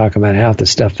time to talk about half the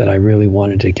stuff that I really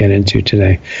wanted to get into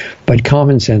today, but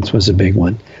common sense was a big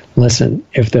one. Listen,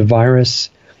 if the virus,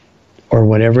 or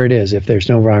whatever it is, if there's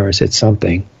no virus, it's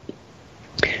something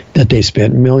that they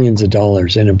spent millions of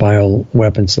dollars in a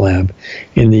bioweapons lab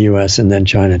in the U.S. and then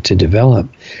China to develop.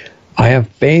 I have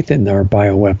faith in our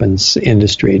bioweapons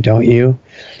industry, don't you?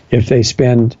 If they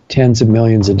spend tens of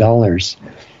millions of dollars,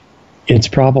 it's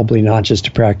probably not just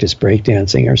to practice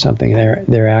breakdancing or something.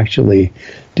 They're actually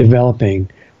developing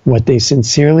what they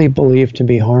sincerely believe to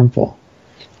be harmful.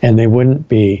 And they wouldn't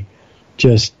be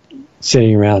just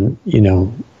sitting around,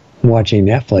 watching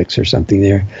Netflix or something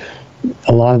there.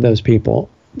 A lot of those people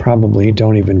probably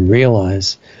don't even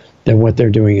realize that what they're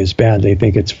doing is bad. They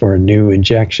think it's for a new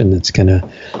injection that's going to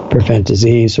prevent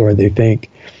disease, or they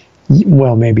think,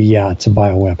 well, maybe, yeah, it's a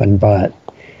bioweapon, but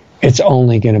it's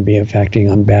only going to be affecting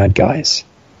on bad guys.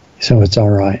 So it's all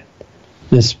right.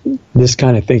 This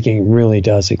kind of thinking really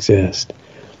does exist.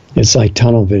 It's like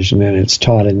tunnel vision, and it's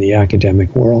taught in the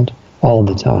academic world all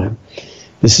the time.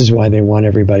 This is why they want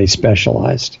everybody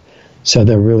specialized. So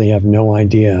they really have no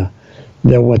idea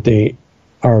that what they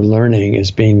are learning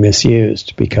is being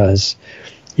misused, because,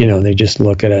 they just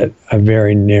look at a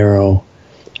very narrow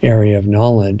area of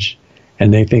knowledge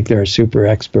and they think they're a super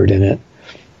expert in it.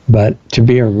 But to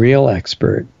be a real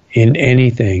expert in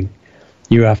anything,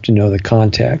 you have to know the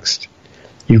context.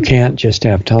 You can't just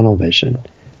have tunnel vision.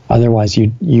 Otherwise,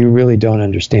 you really don't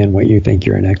understand what you think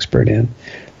you're an expert in.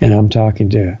 And I'm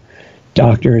talking to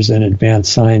doctors and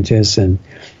advanced scientists and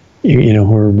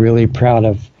who are really proud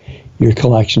of your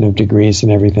collection of degrees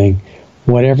and everything.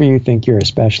 Whatever you think you're a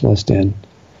specialist in,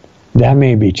 that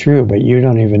may be true, but you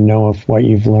don't even know if what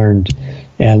you've learned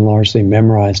and largely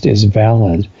memorized is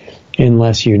valid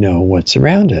unless you know what's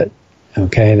around it.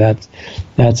 Okay,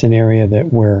 that's an area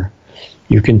where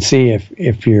you can see,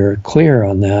 if you're clear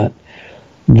on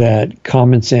that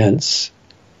common sense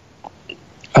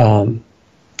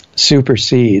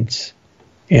supersedes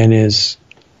and is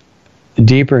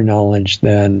deeper knowledge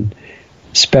than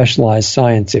specialized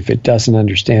science if it doesn't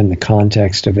understand the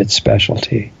context of its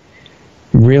specialty.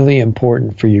 Really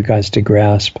important for you guys to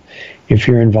grasp if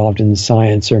you're involved in the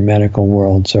science or medical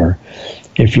worlds, or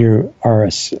if you are,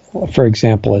 for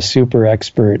example, a super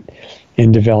expert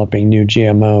in developing new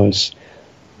GMOs.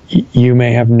 You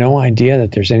may have no idea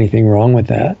that there's anything wrong with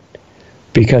that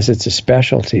because it's a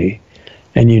specialty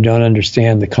and you don't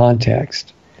understand the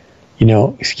context.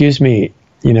 Excuse me,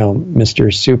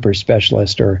 Mr. Super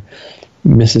Specialist or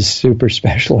Mrs. Super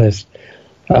Specialist.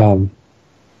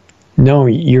 No,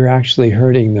 you're actually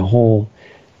hurting the whole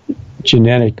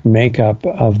genetic makeup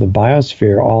of the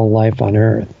biosphere, all life on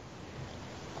Earth.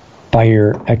 by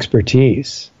your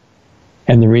expertise.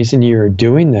 And the reason you're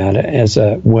doing that as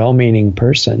a well-meaning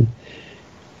person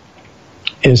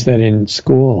is that in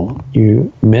school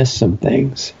you missed some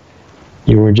things.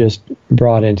 You were just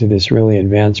brought into this really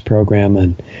advanced program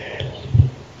and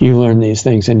you learn these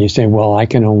things and you say, well, I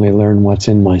can only learn what's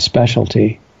in my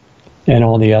specialty. And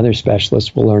all the other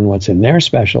specialists will learn what's in their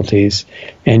specialties.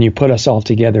 And you put us all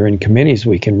together in committees,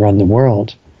 we can run the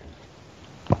world.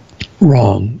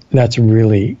 Wrong. That's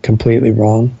really completely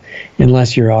wrong.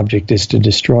 Unless your object is to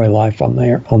destroy life on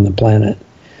the planet.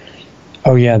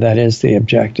 Oh yeah, that is the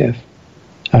objective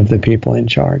of the people in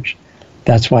charge.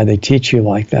 That's why they teach you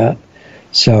like that.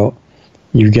 So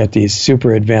you get these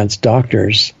super advanced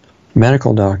doctors,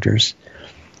 medical doctors,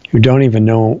 who don't even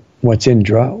know what's in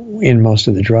most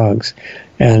of the drugs.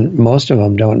 And most of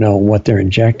them don't know what they're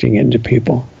injecting into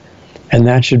people. And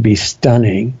that should be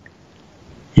stunning,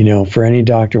 for any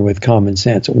doctor with common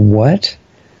sense. What?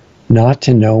 Not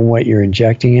to know what you're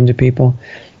injecting into people?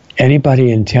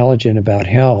 Anybody intelligent about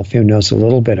health who knows a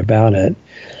little bit about it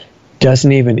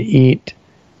doesn't even eat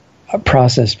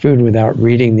processed food without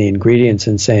reading the ingredients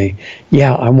and saying,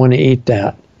 yeah, I want to eat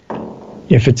that.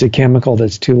 If it's a chemical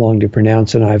that's too long to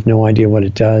pronounce and I have no idea what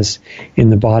it does in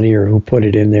the body or who put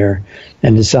it in there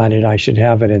and decided I should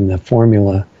have it in the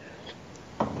formula,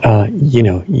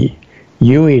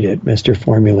 you eat it, Mr.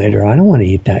 Formulator. I don't want to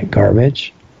eat that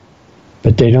garbage.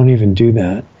 But they don't even do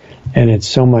that. And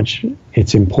it's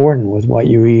important with what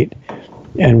you eat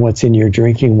and what's in your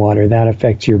drinking water. That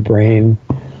affects your brain.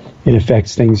 It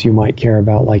affects things you might care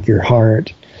about, like your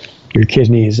heart, your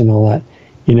kidneys, and all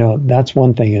that. That's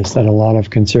one thing, is that a lot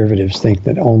of conservatives think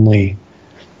that only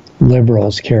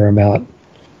liberals care about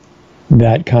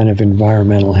that kind of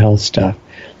environmental health stuff.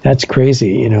 That's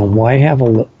crazy. Why have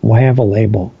a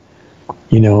label?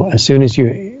 As soon as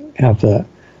you have the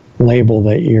label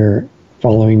that you're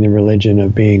following the religion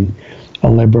of being a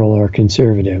liberal or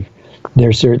conservative, there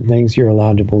are certain things you're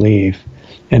allowed to believe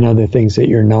and other things that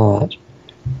you're not.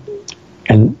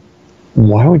 And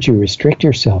why would you restrict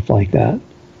yourself like that?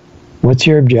 What's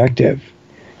your objective?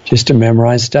 Just to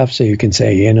memorize stuff so you can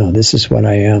say, this is what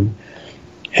I am,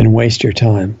 and waste your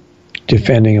time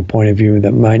defending a point of view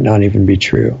that might not even be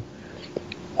true?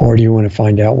 Or do you want to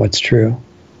find out what's true?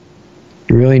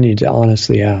 You really need to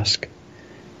honestly ask,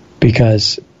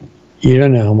 because you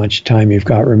don't know how much time you've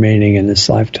got remaining in this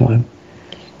lifetime,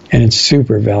 and it's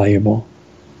super valuable.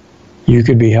 You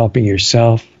could be helping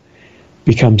yourself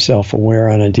become self-aware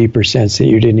on a deeper sense that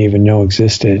you didn't even know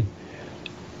existed,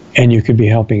 and you could be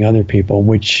helping other people,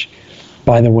 which,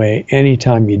 by the way,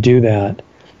 anytime you do that,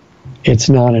 it's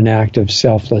not an act of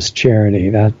selfless charity.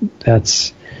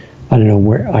 That's I don't know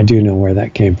where, I do know where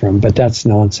that came from, but that's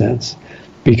nonsense.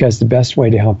 Because the best way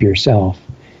to help yourself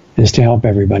is to help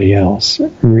everybody else,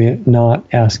 not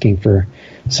asking for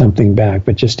something back,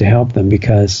 but just to help them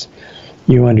because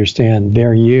you understand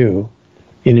they're you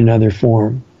in another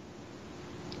form.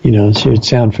 It should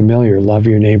sound familiar. Love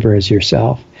your neighbor as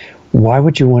yourself. Why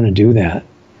would you want to do that?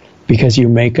 Because you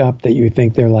make up that you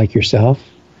think they're like yourself?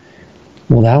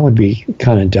 Well, that would be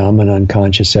kind of dumb and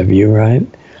unconscious of you, right?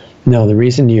 No, the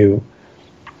reason you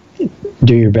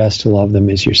do your best to love them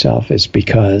as yourself is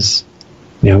because,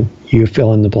 you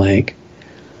fill in the blank,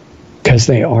 because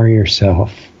they are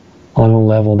yourself on a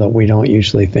level that we don't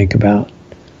usually think about.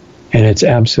 And it's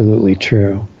absolutely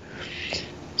true.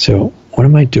 So what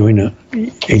am I doing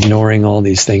ignoring all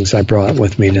these things I brought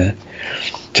with me to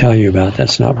tell you about?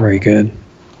 That's not very good.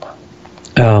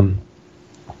 I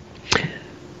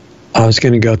was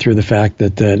going to go through the fact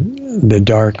that the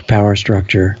dark power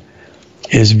structure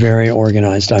is very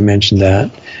organized. I mentioned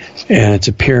that. And it's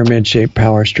a pyramid-shaped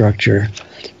power structure,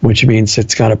 which means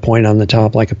it's got a point on the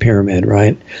top like a pyramid,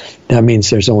 right? That means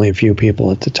there's only a few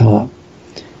people at the top.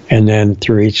 And then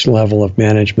through each level of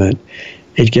management,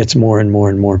 it gets more and more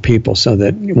and more people, so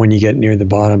that when you get near the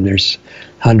bottom, there's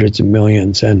hundreds of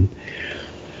millions. And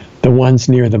the ones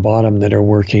near the bottom that are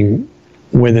working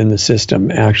within the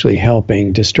system, actually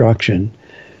helping destruction,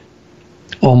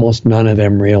 almost none of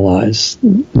them realize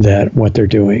that what they're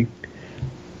doing.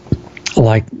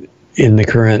 Like in the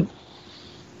current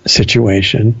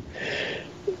situation,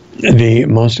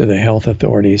 most of the health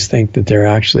authorities think that they're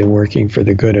actually working for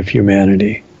the good of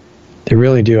humanity. They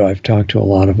really do. I've talked to a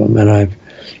lot of them, and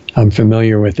I'm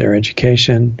familiar with their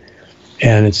education,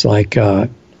 and it's like a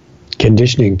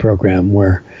conditioning program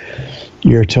where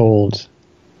you're told,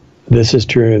 this is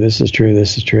true, this is true,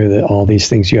 this is true, that all these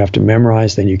things you have to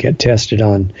memorize, then you get tested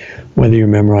on whether you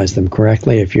memorize them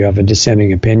correctly. If you have a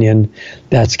dissenting opinion,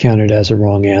 that's counted as a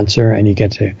wrong answer, and you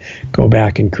get to go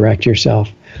back and correct yourself.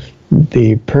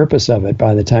 The purpose of it,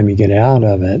 by the time you get out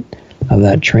of it, of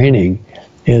that training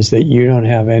is that you don't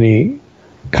have any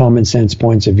common sense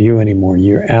points of view anymore.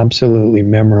 You're absolutely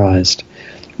memorized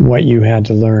what you had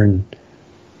to learn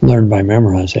by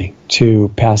memorizing to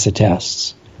pass the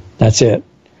tests. That's it.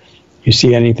 You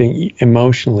see anything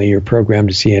emotionally, you're programmed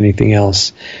to see anything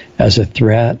else as a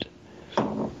threat.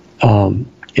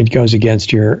 It goes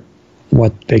against your,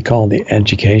 what they call the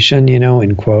education,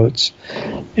 in quotes,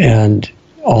 and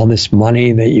all this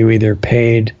money that you either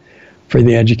paid for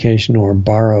the education or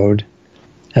borrowed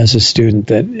as a student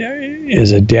that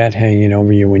is a debt hanging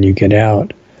over you when you get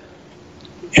out.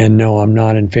 And no, I'm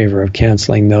not in favor of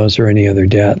canceling those or any other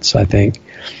debts. I think,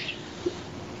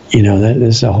 that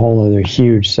this is a whole other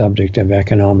huge subject of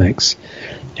economics.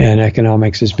 And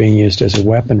economics is being used as a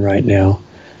weapon right now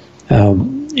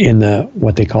in the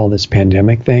what they call this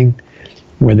pandemic thing,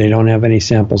 where they don't have any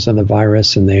samples of the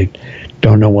virus and they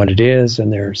don't know what it is,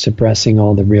 and they're suppressing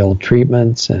all the real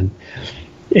treatments and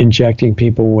injecting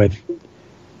people with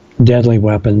deadly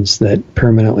weapons that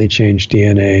permanently change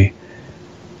DNA.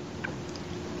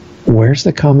 Where's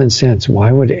the common sense?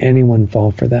 Why would anyone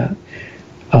fall for that?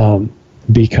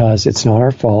 Because it's not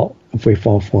our fault if we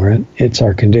fall for it. It's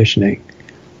our conditioning.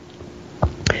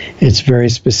 It's very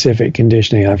specific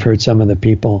conditioning. I've heard some of the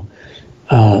people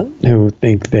who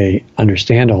think they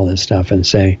understand all this stuff and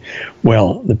say,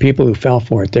 well, the people who fell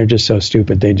for it, they're just so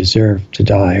stupid they deserve to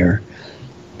die or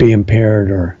be impaired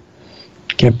or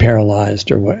get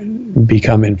paralyzed or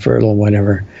become infertile,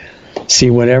 whatever.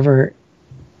 See, whatever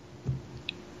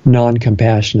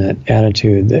non-compassionate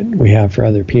attitude that we have for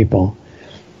other people,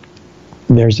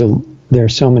 there's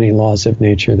so many laws of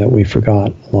nature that we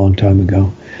forgot a long time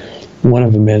ago. One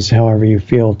of them is, however you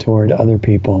feel toward other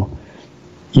people,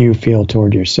 you feel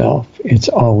toward yourself. It's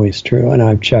always true, and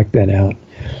I've checked that out.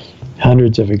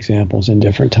 Hundreds of examples in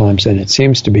different times, and it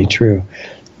seems to be true.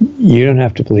 You don't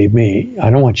have to believe me. I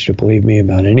don't want you to believe me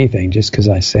about anything just because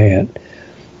I say it.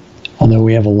 Although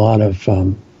we have a lot of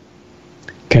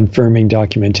confirming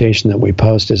documentation that we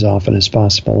post as often as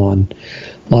possible on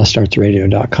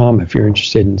lostartsradio.com if you're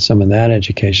interested in some of that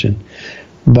education.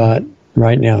 But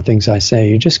right now, things I say,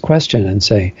 you just question and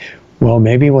say, well,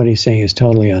 maybe what he's saying is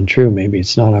totally untrue. Maybe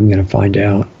it's not. I'm going to find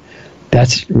out.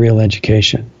 That's real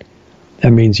education.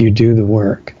 That means you do the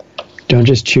work. Don't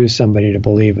just choose somebody to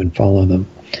believe and follow them.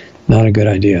 Not a good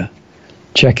idea.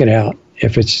 Check it out.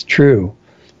 If it's true,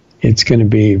 it's going to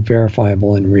be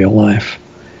verifiable in real life.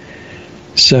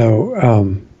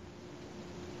 So,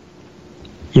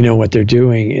 what they're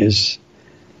doing is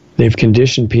they've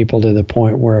conditioned people to the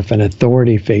point where if an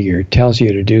authority figure tells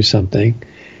you to do something,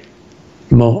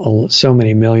 so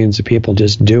many millions of people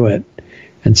just do it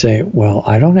and say, well,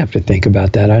 I don't have to think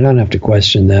about that. I don't have to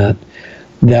question that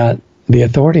the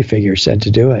authority figure said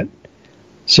to do it.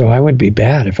 So I would be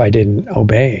bad if I didn't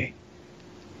obey.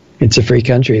 It's a free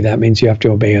country. That means you have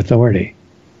to obey authority.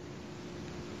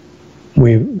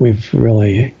 We've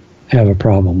really have a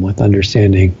problem with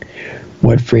understanding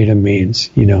what freedom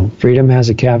means. Freedom has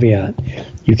a caveat.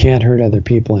 You can't hurt other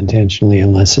people intentionally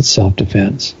unless it's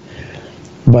self-defense.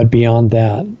 But beyond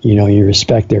that, you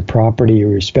respect their property, you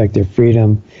respect their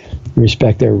freedom, you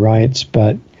respect their rights,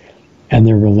 and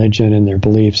their religion and their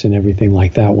beliefs and everything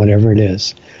like that, whatever it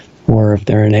is. Or if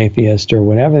they're an atheist or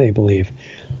whatever they believe,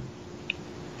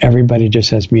 everybody just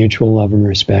has mutual love and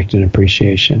respect and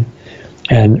appreciation.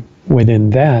 And within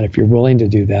that, if you're willing to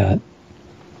do that,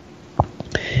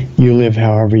 you live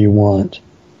however you want.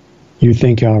 You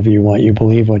think however you want. You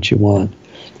believe what you want.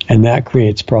 And that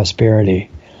creates prosperity.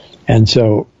 And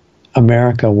so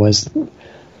America was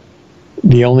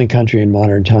the only country in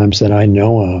modern times that I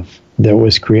know of that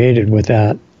was created with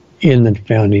that in the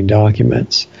founding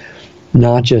documents.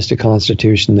 Not just a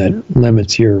constitution that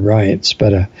limits your rights,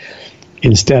 but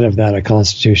instead of that, a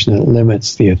constitution that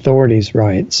limits the authorities'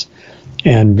 rights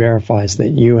and verifies that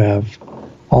you have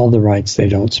all the rights they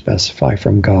don't specify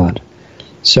from God.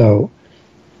 So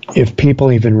if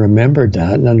people even remembered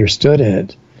that and understood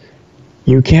it,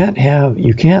 you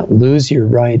can't lose your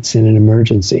rights in an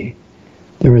emergency.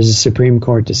 There was a Supreme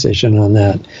Court decision on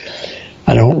that.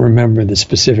 I don't remember the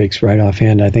specifics right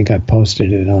offhand. I think I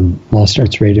posted it on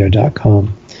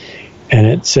lostartsradio.com. And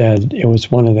it said it was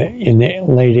in the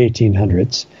late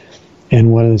 1800s.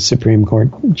 And one of the Supreme Court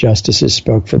justices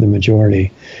spoke for the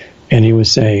majority. And he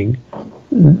was saying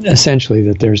essentially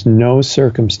that there's no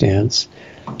circumstance,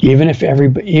 even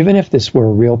if this were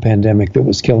a real pandemic that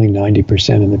was killing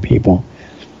 90% of the people,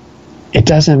 it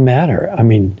doesn't matter. I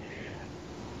mean,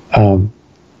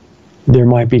 there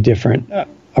might be different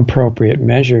appropriate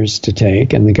measures to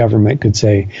take, and the government could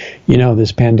say,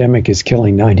 this pandemic is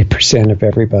killing 90% of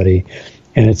everybody,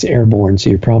 and it's airborne, so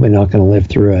you're probably not going to live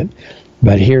through it.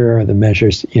 But here are the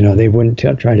measures. They wouldn't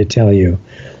try to tell you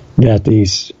that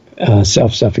these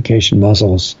self-suffocation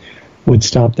muzzles would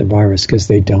stop the virus, because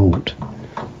they don't.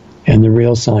 And the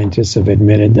real scientists have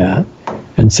admitted that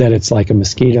and said it's like a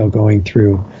mosquito going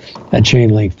through a chain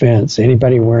link fence.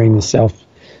 Anybody wearing the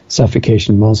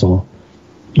self-suffocation muzzle,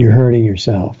 you're hurting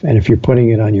yourself. And if you're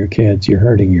putting it on your kids, you're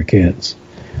hurting your kids.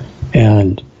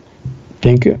 And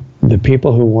think the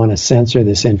people who want to censor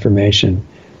this information,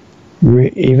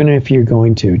 even if you're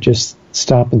going to, just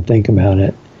stop and think about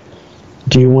it.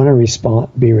 Do you want to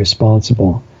be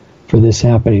responsible for this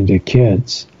happening to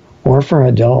kids or for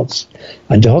adults?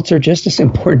 Adults are just as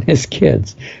important as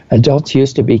kids. Adults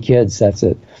used to be kids. That's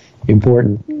an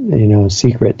important,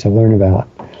 secret to learn about.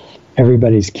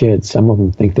 Everybody's kids. Some of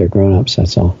them think they're grown-ups,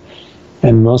 that's all.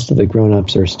 And most of the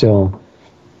grown-ups are still,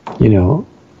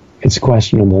 it's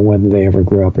questionable whether they ever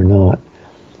grew up or not.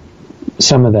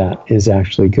 Some of that is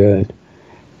actually good.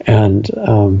 And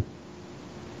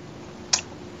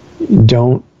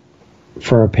don't,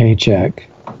 for a paycheck,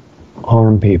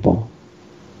 harm people.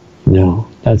 No,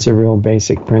 that's a real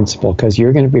basic principle, because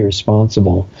you're going to be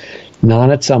responsible,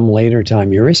 not at some later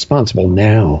time. You're responsible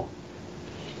now.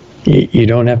 You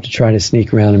don't have to try to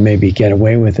sneak around and maybe get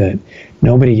away with it.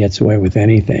 Nobody gets away with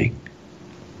anything.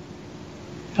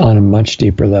 On a much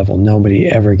deeper level, nobody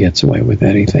ever gets away with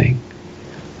anything.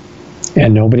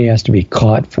 And nobody has to be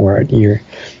caught for it.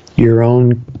 Your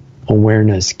own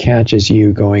awareness catches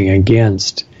you going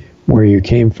against where you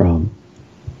came from.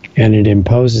 And it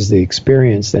imposes the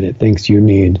experience that it thinks you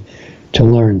need to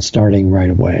learn, starting right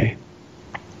away.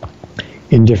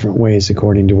 In different ways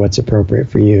according to what's appropriate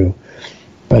for you.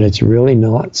 But it's really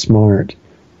not smart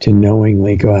to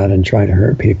knowingly go out and try to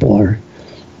hurt people or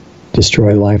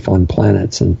destroy life on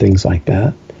planets and things like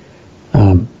that.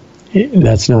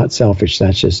 That's not selfish,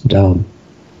 that's just dumb.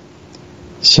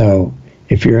 So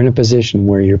if you're in a position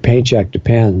where your paycheck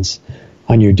depends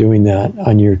on you doing that,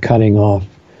 on your cutting off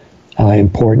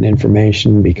important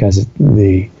information because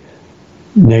the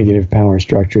negative power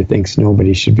structure thinks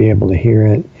nobody should be able to hear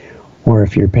it, or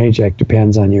if your paycheck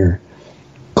depends on your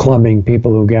clubbing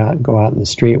people who go out in the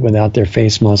street without their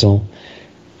face muzzle,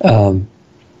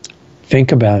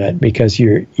 think about it, because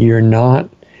you're not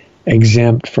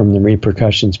exempt from the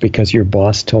repercussions because your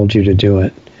boss told you to do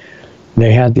it.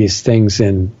 They had these things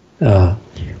in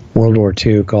World War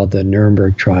II called the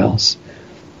Nuremberg trials,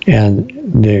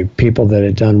 and the people that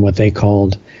had done what they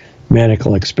called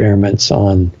medical experiments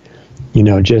on,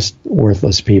 just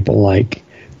worthless people like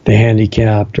the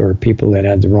handicapped or people that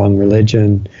had the wrong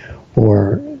religion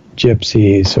or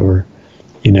gypsies or,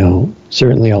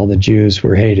 certainly all the Jews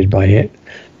were hated by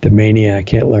the maniac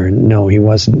Hitler. No, he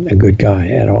wasn't a good guy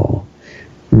at all.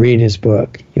 Read his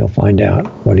book. You'll find out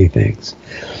what he thinks.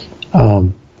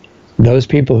 Those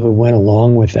people who went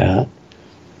along with that,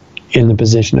 in the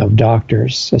position of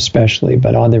doctors especially,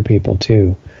 but other people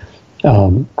too,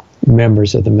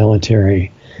 members of the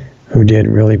military who did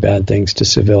really bad things to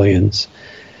civilians,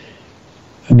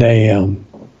 they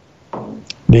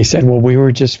said, well, we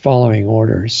were just following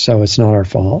orders, so it's not our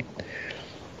fault.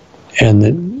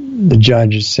 And the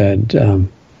judge said,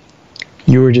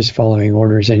 you were just following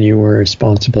orders and you were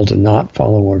responsible to not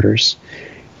follow orders.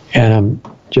 And I'm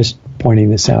just pointing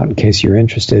this out in case you're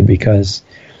interested, because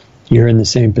you're in the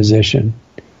same position.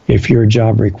 If your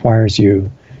job requires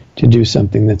you to do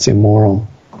something that's immoral,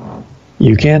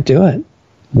 you can't do it.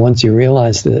 Once you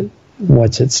realize that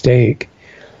what's at stake,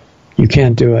 you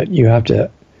can't do it. You have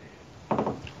to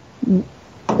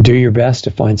do your best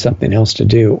to find something else to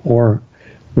do, or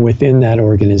within that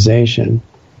organization,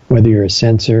 whether you're a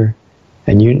censor,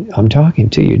 and I'm talking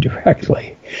to you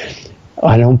directly.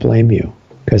 I don't blame you,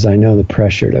 because I know the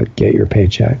pressure to get your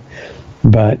paycheck.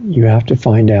 But you have to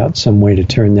find out some way to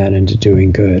turn that into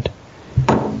doing good.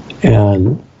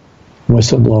 And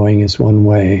whistleblowing is one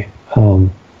way.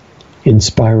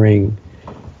 Inspiring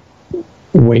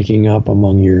waking up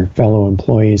among your fellow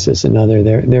employees is another.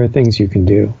 There are things you can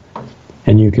do.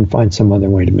 And you can find some other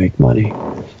way to make money.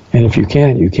 And if you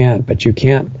can't, you can't. But you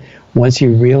can't, once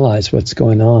you realize what's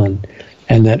going on,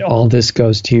 and that all this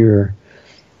goes to your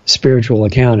spiritual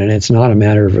account, and it's not a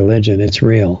matter of religion, it's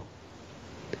real.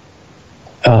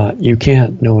 You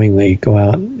can't knowingly go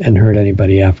out and hurt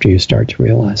anybody after you start to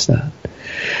realize that.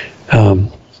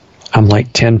 I'm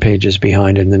like 10 pages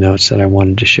behind in the notes that I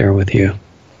wanted to share with you.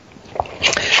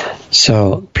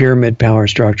 So, pyramid power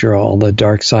structure, all the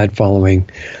dark side following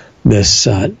this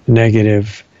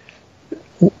negative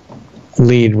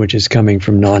lead, which is coming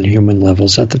from non-human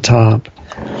levels at the top.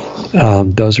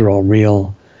 Those are all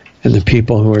real. And the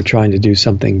people who are trying to do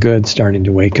something good starting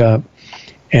to wake up.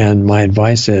 And my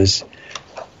advice is,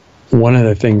 one of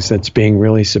the things that's being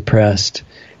really suppressed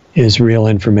is real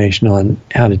information on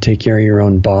how to take care of your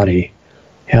own body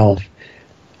health.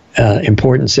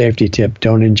 Important safety tip: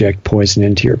 don't inject poison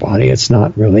into your body. It's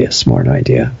not really a smart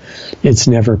idea. It's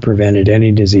never prevented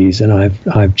any disease, and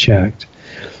I've checked.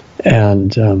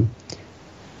 And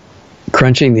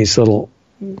crunching these little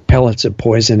pellets of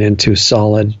poison into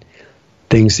solid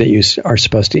things that you are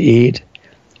supposed to eat,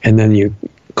 and then you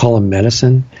call them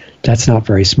medicine, that's not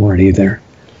very smart either.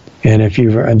 And if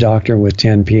you're a doctor with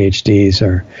 10 PhDs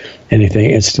or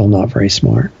anything, it's still not very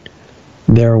smart.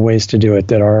 There are ways to do it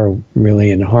that are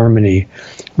really in harmony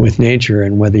with nature,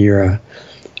 and whether you're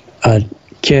a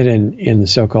kid in the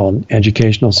so-called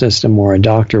educational system or a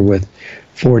doctor with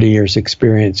 40 years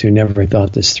experience who never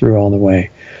thought this through all the way,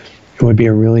 it would be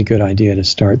a really good idea to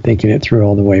start thinking it through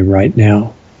all the way right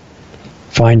now.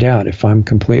 Find out. If I'm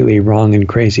completely wrong and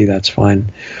crazy, that's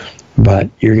fine, but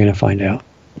you're going to find out.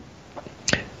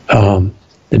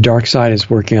 The dark side is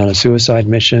working on a suicide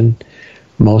mission.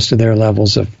 Most of their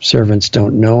levels of servants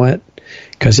don't know it,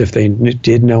 because if they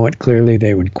did know it clearly,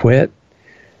 they would quit.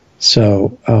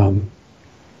 So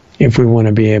if we want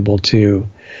to be able to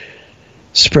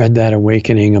spread that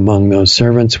awakening among those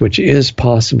servants, which is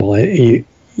possible, it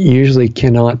usually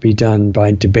cannot be done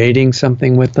by debating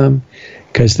something with them,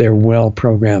 because they're well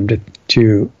programmed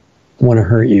to want to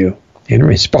hurt you in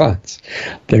response.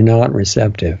 They're not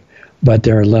receptive. But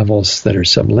there are levels that are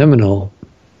subliminal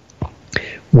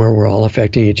where we're all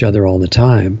affecting each other all the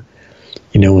time.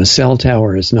 A cell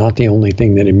tower is not the only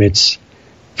thing that emits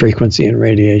frequency and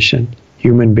radiation.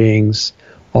 Human beings,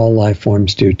 all life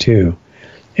forms do too.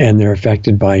 And they're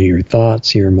affected by your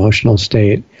thoughts, your emotional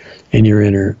state, and your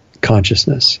inner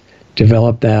consciousness.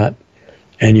 Develop that,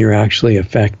 and you're actually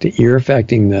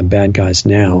affecting the bad guys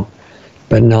now,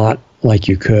 but not like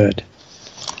you could.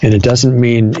 And it doesn't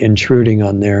mean intruding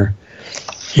on their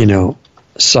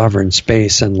sovereign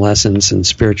space and lessons and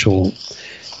spiritual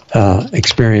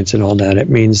experience and all that. It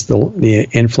means the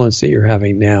influence that you're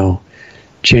having now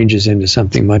changes into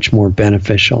something much more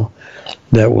beneficial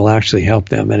that will actually help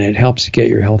them. And it helps to get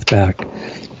your health back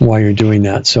while you're doing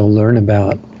that. So learn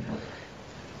about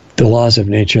the laws of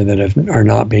nature that are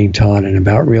not being taught, and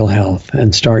about real health,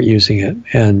 and start using it.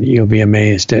 And you'll be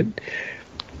amazed at,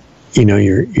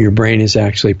 your brain is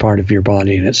actually part of your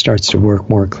body, and it starts to work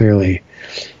more clearly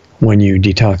when you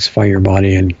detoxify your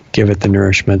body and give it the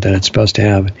nourishment that it's supposed to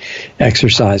have.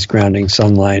 Exercise, grounding,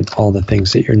 sunlight, all the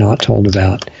things that you're not told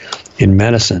about in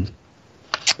medicine.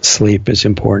 Sleep is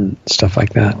important, stuff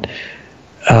like that.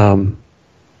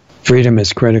 Freedom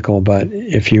is critical, but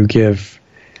if you give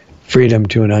freedom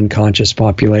to an unconscious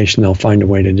population, they'll find a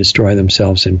way to destroy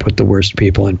themselves and put the worst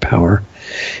people in power.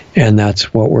 And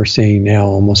that's what we're seeing now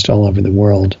almost all over the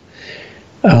world.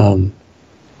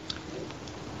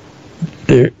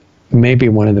 Maybe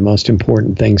one of the most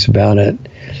important things about it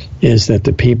is that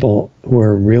the people who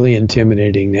are really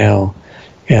intimidating now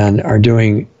and are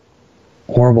doing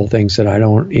horrible things that I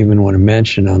don't even want to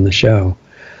mention on the show,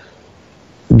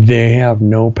 they have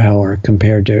no power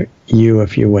compared to you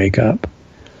if you wake up.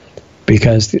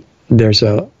 Because there's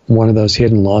one of those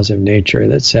hidden laws of nature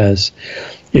that says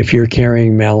if you're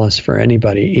carrying malice for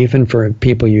anybody, even for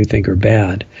people you think are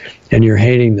bad, and you're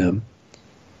hating them,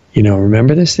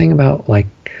 remember this thing about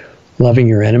loving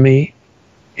your enemy?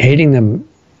 Hating them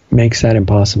makes that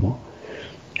impossible.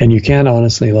 And you can't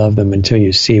honestly love them until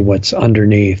you see what's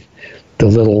underneath the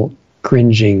little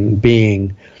cringing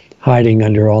being hiding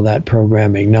under all that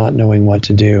programming, not knowing what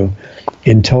to do,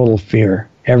 in total fear.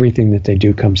 Everything that they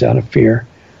do comes out of fear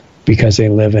because they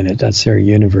live in it. That's their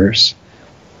universe.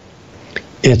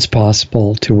 It's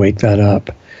possible to wake that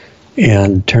up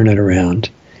and turn it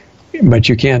around. But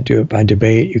you can't do it by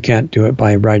debate. You can't do it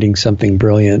by writing something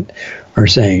brilliant or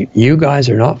saying, you guys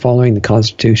are not following the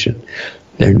Constitution.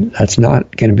 That's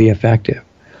not going to be effective,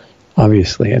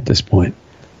 obviously, at this point.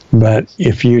 But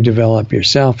if you develop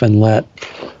yourself and let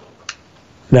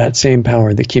that same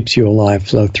power that keeps you alive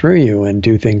flow through you and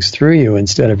do things through you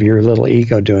instead of your little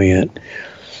ego doing it,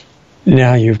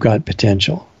 now you've got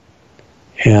potential.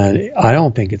 And I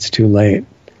don't think it's too late,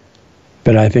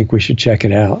 but I think we should check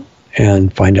it out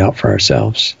and find out for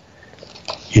ourselves.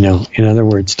 In other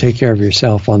words, take care of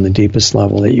yourself on the deepest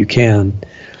level that you can,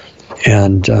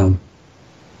 and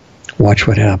watch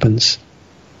what happens.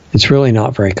 It's really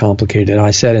not very complicated.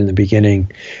 I said in the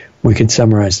beginning, we could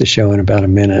summarize the show in about a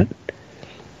minute.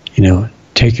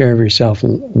 Take care of yourself,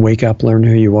 wake up, learn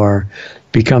who you are,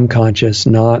 become conscious,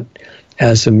 not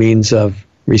as a means of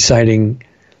reciting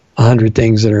 100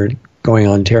 things that are going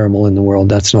on terrible in the world.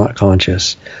 That's not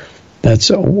conscious.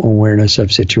 That's awareness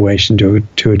of situation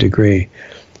to a degree.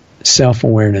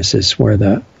 Self-awareness is where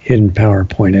the hidden power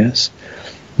point is.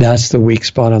 That's the weak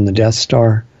spot on the Death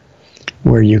Star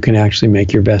where you can actually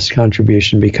make your best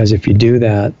contribution, because if you do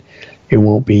that, it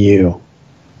won't be you.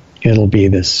 It'll be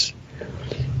this,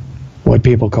 what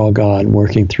people call God,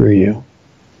 working through you,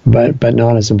 but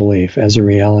not as a belief, as a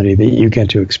reality that you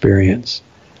get to experience.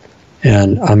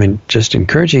 And I'm just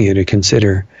encouraging you to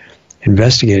consider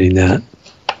investigating that.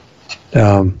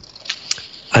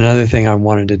 Another thing I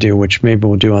wanted to do, which maybe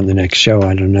we'll do on the next show,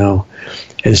 I don't know,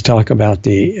 is talk about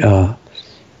the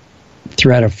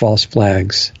threat of false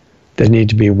flags that need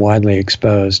to be widely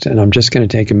exposed. And I'm just going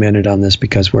to take a minute on this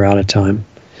because we're out of time.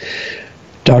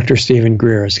 Dr. Stephen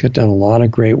Greer has done a lot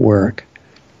of great work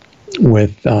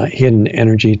with hidden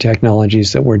energy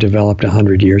technologies that were developed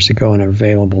 100 years ago and are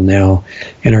available now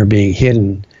and are being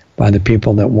hidden by the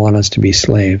people that want us to be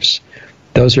slaves.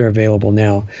 Those are available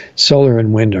now. Solar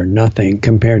and wind are nothing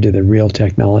compared to the real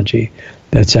technology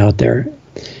that's out there.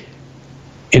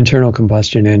 Internal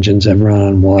combustion engines have run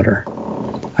on water.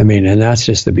 And that's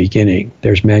just the beginning.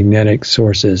 There's magnetic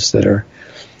sources that are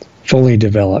fully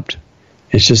developed.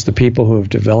 It's just the people who have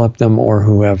developed them or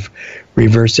who have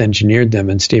reverse engineered them,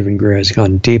 and Stephen Greer has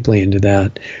gone deeply into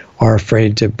that, are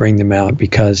afraid to bring them out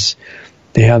because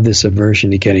they have this aversion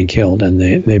to getting killed, and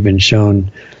they've been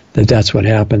shown that that's what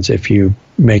happens if you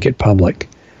make it public.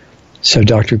 So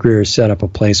Dr. Greer has set up a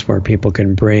place where people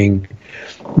can bring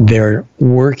their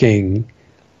working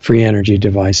free energy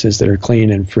devices that are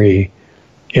clean and free,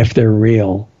 if they're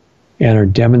real and are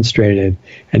demonstrated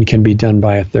and can be done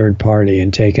by a third party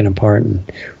and taken apart and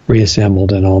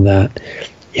reassembled and all that.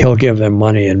 He'll give them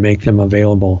money and make them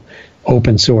available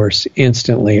open source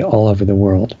instantly all over the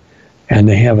world. And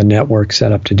they have a network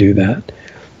set up to do that.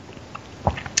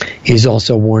 He's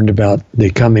also warned about the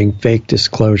coming fake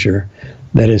disclosure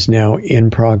that is now in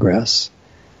progress.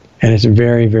 And it's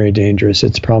very, very dangerous.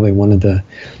 It's probably one of the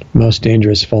most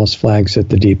dangerous false flags that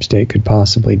the deep state could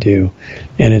possibly do.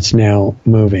 And it's now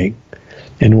moving.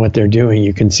 And what they're doing,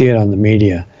 you can see it on the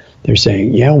media. They're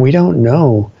saying, yeah, we don't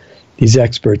know. These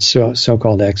experts,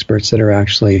 so-called experts that are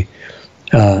actually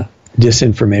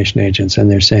disinformation agents, and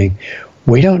they're saying,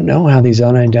 we don't know how these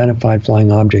unidentified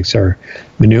flying objects are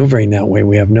maneuvering that way.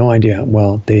 We have no idea.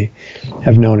 Well, they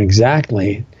have known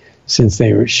exactly since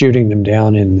they were shooting them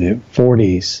down in the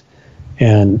 40s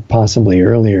and possibly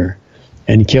earlier,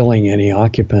 and killing any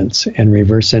occupants and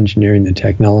reverse engineering the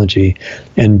technology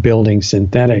and building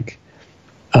synthetic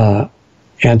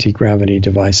anti-gravity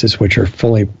devices, which are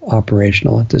fully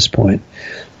operational at this point.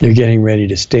 They're getting ready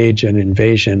to stage an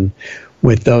invasion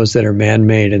with those that are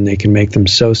man-made, and they can make them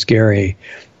so scary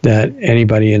that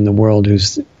anybody in the world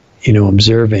who's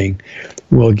observing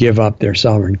will give up their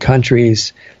sovereign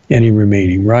countries, any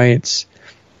remaining rights,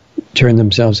 turn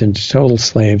themselves into total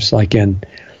slaves,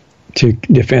 to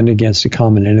defend against a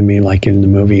common enemy, like in the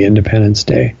movie Independence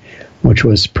Day, which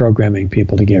was programming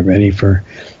people to get ready for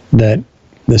that.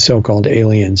 The so-called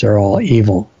aliens are all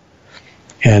evil.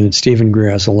 And Stephen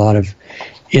Greer has a lot of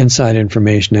inside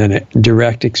information and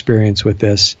direct experience with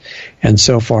this. And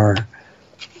so far,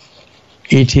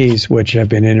 ETs, which have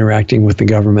been interacting with the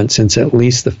government since at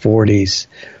least the 40s,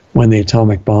 when the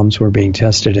atomic bombs were being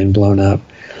tested and blown up,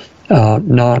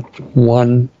 not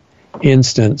one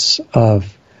instance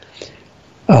of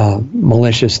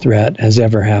malicious threat has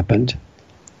ever happened.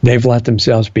 They've let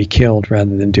themselves be killed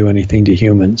rather than do anything to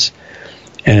humans.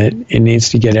 And it needs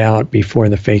to get out before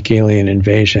the fake alien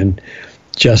invasion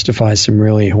justifies some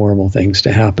really horrible things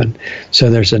to happen. So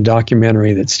there's a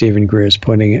documentary that Stephen Greer is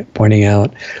pointing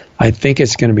out. I think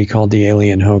it's going to be called The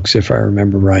Alien Hoax, if I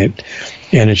remember right.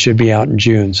 And it should be out in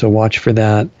June. So watch for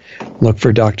that. Look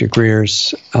for Dr.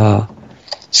 Greer's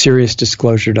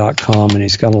SeriousDisclosure.com, and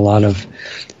he's got a lot of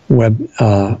web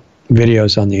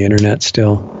videos on the internet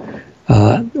still.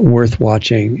 Worth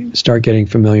watching. Start getting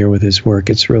familiar with his work.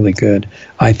 It's really good.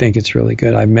 I think it's really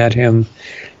good. I've met him.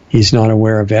 He's not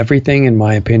aware of everything, in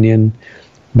my opinion,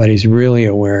 but he's really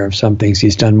aware of some things.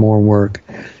 He's done more work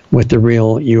with the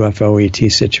real UFO ET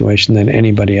situation than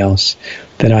anybody else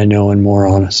that I know, and more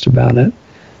honest about it.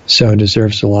 So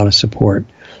deserves a lot of support.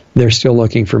 They're still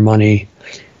looking for money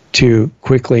to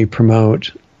quickly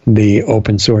promote the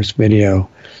open source video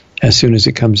as soon as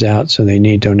it comes out, so they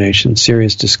need donations.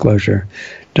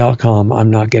 SeriousDisclosure.com. I'm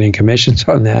not getting commissions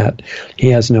on that. He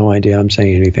has no idea I'm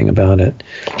saying anything about it.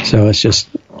 So it's just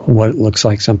what looks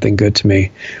like something good to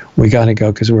me. We got to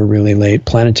go because we're really late.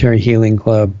 Planetary Healing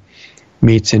Club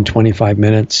meets in 25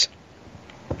 minutes.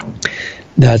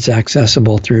 That's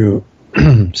accessible through,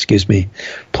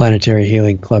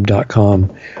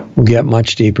 planetaryhealingclub.com. We'll get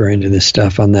much deeper into this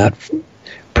stuff on that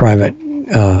private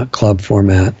club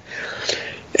format.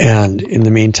 And in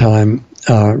the meantime,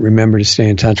 remember to stay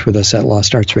in touch with us at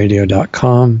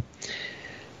lostartsradio.com,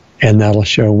 and that'll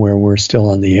show where we're still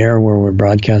on the air, where we're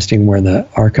broadcasting, where the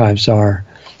archives are,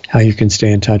 how you can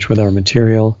stay in touch with our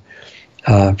material.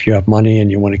 If you have money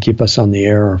and you want to keep us on the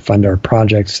air or fund our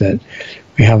projects that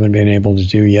we haven't been able to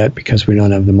do yet because we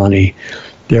don't have the money,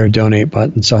 there are donate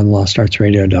buttons on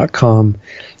lostartsradio.com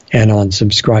and on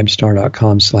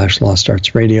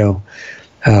subscribestar.com/lostartsradio.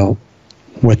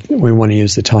 We want to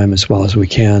use the time as well as we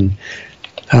can.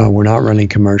 We're not running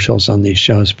commercials on these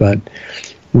shows, but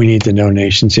we need the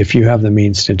donations. If you have the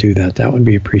means to do that, that would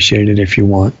be appreciated if you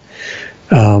want.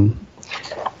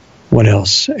 What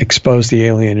else? Expose the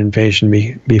alien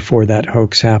invasion before that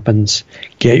hoax happens.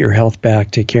 Get your health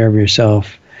back. Take care of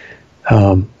yourself.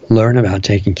 Learn about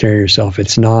taking care of yourself.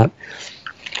 It's not,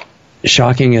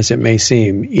 shocking as it may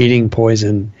seem, eating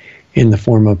poison in the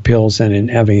form of pills and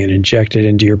having it injected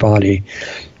into your body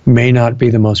may not be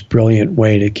the most brilliant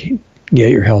way to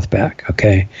get your health back,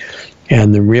 okay?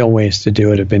 And the real ways to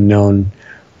do it have been known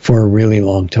for a really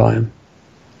long time.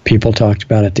 People talked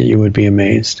about it that you would be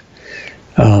amazed.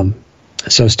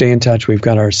 So stay in touch. We've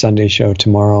got our Sunday show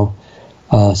tomorrow,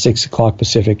 6 o'clock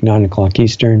Pacific, 9 o'clock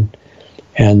Eastern,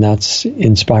 and that's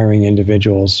inspiring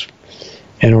individuals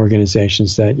and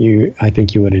organizations that I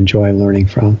think you would enjoy learning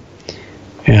from.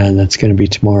 And that's going to be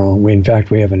tomorrow. In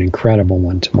fact, we have an incredible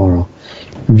one tomorrow.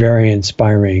 Very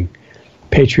inspiring,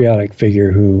 patriotic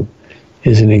figure who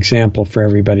is an example for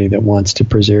everybody that wants to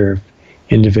preserve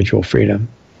individual freedom.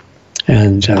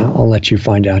 And I'll let you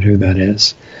find out who that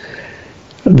is.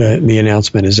 The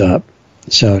announcement is up.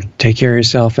 So take care of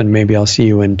yourself, and maybe I'll see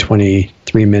you in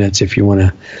 23 minutes if you want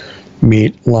to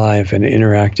meet live and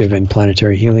interactive in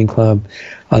Planetary Healing Club.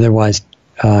 Otherwise,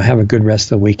 have a good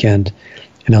rest of the weekend,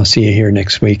 and I'll see you here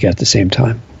next week at the same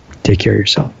time. Take care of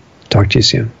yourself. Talk to you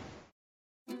soon.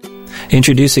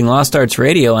 Introducing Lost Arts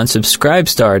Radio on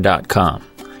Subscribestar.com.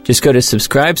 Just go to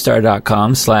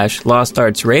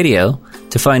Subscribestar.com/LostArtsRadio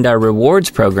to find our rewards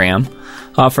program,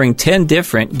 offering 10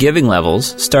 different giving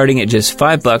levels starting at just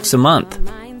 $5 a month.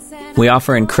 We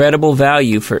offer incredible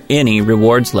value for any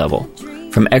rewards level,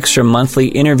 from extra monthly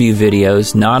interview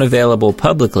videos not available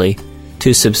publicly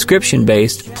to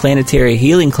subscription-based Planetary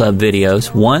Healing Club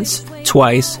videos once,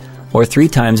 twice, or 3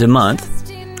 times a month,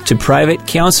 to private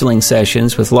counseling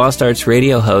sessions with Lost Arts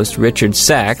Radio host Richard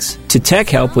Sachs, to tech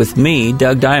help with me,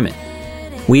 Doug Diamond.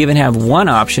 We even have one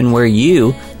option where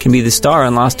you can be the star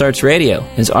on Lost Arts Radio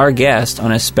as our guest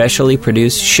on a specially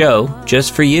produced show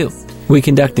just for you. We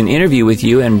conduct an interview with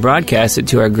you and broadcast it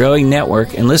to our growing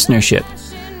network and listenership.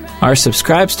 Our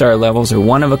Subscribe Star levels are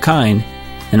one of a kind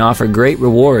and offer great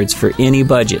rewards for any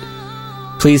budget.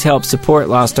 Please help support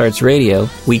Lost Arts Radio.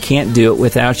 We can't do it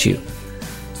without you.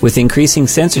 With increasing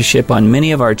censorship on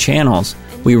many of our channels,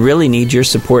 we really need your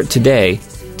support today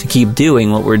to keep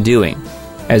doing what we're doing.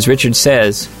 As Richard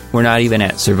says, we're not even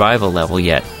at survival level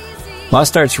yet.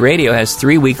 Lost Arts Radio has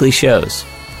 3 weekly shows.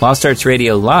 Lost Arts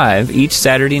Radio Live each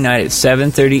Saturday night at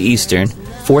 7:30 Eastern,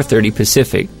 4:30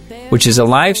 Pacific, which is a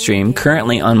live stream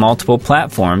currently on multiple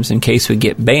platforms in case we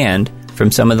get banned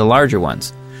from some of the larger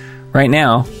ones. Right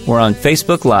now, we're on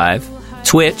Facebook Live,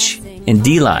 Twitch, and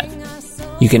DLive.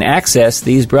 You can access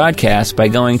these broadcasts by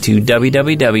going to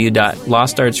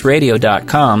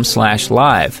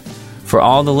www.lostartsradio.com/live for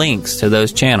all the links to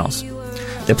those channels.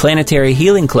 The Planetary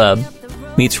Healing Club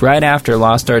meets right after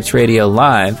Lost Arts Radio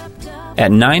Live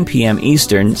at 9 p.m.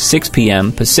 Eastern, 6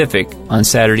 p.m. Pacific on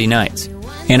Saturday nights.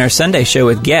 And our Sunday show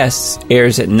with guests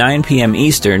airs at 9 p.m.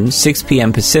 Eastern, 6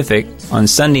 p.m. Pacific on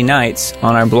Sunday nights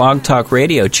on our Blog Talk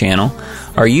Radio channel,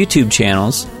 our YouTube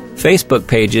channels, Facebook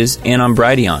pages, and on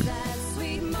Brighteon.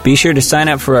 Be sure to sign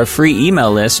up for our free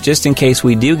email list just in case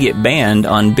we do get banned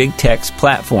on big tech's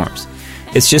platforms.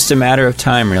 It's just a matter of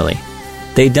time, really.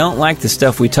 They don't like the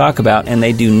stuff we talk about, and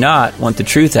they do not want the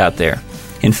truth out there.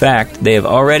 In fact, they have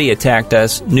already attacked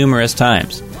us numerous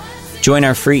times. Join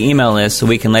our free email list so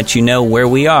we can let you know where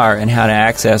we are and how to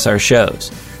access our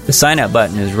shows. The sign-up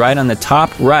button is right on the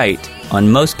top right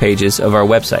on most pages of our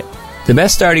website. The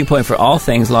best starting point for all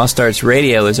things Lost Arts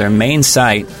Radio is our main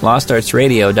site,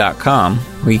 lostartsradio.com,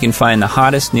 where you can find the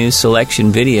hottest news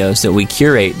selection videos that we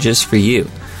curate just for you.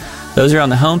 Those are on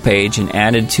the homepage and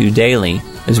added to daily,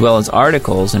 as well as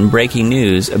articles and breaking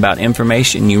news about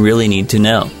information you really need to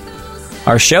know.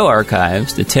 Our show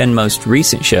archives, the 10 most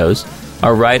recent shows,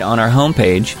 are right on our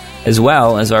homepage, as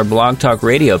well as our Blog Talk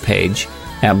Radio page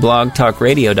at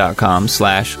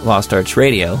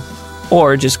blogtalkradio.com/lostartsradio,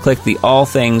 or just click the All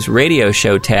Things Radio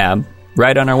Show tab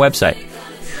right on our website.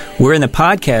 We're in the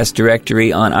podcast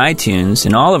directory on iTunes,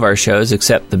 and all of our shows,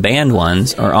 except the banned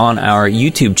ones, are on our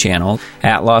YouTube channel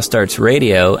at Lost Arts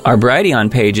Radio. Our Brighteon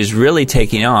page is really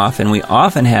taking off, and we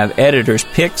often have editors'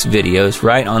 picks videos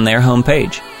right on their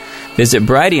homepage. Visit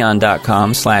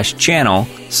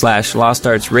brighteon.com/channel/Lost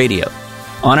Arts Radio.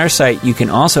 On our site, you can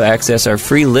also access our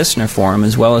free listener forum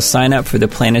as well as sign up for the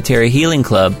Planetary Healing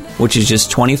Club, which is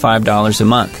just $25 a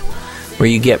month, where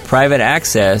you get private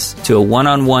access to a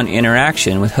one-on-one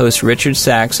interaction with host Richard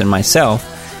Sachs and myself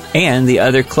and the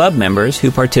other club members who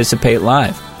participate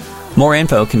live. More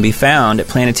info can be found at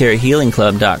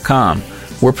planetaryhealingclub.com.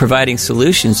 We're providing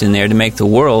solutions in there to make the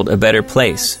world a better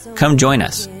place. Come join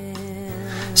us.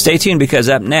 Stay tuned, because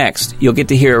up next, you'll get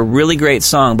to hear a really great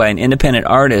song by an independent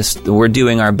artist that we're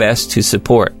doing our best to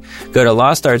support. Go to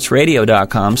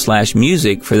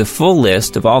lostartsradio.com/music for the full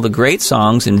list of all the great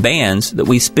songs and bands that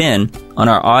we spin on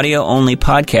our audio-only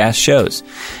podcast shows.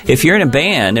 If you're in a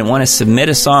band and want to submit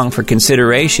a song for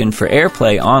consideration for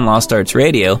airplay on Lost Arts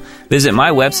Radio, visit my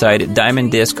website at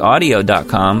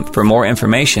diamonddiscaudio.com for more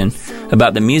information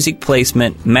about the music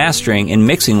placement, mastering, and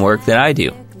mixing work that I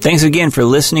do. Thanks again for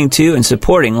listening to and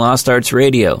supporting Lost Arts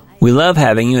Radio. We love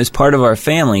having you as part of our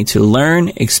family to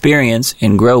learn, experience,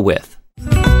 and grow with.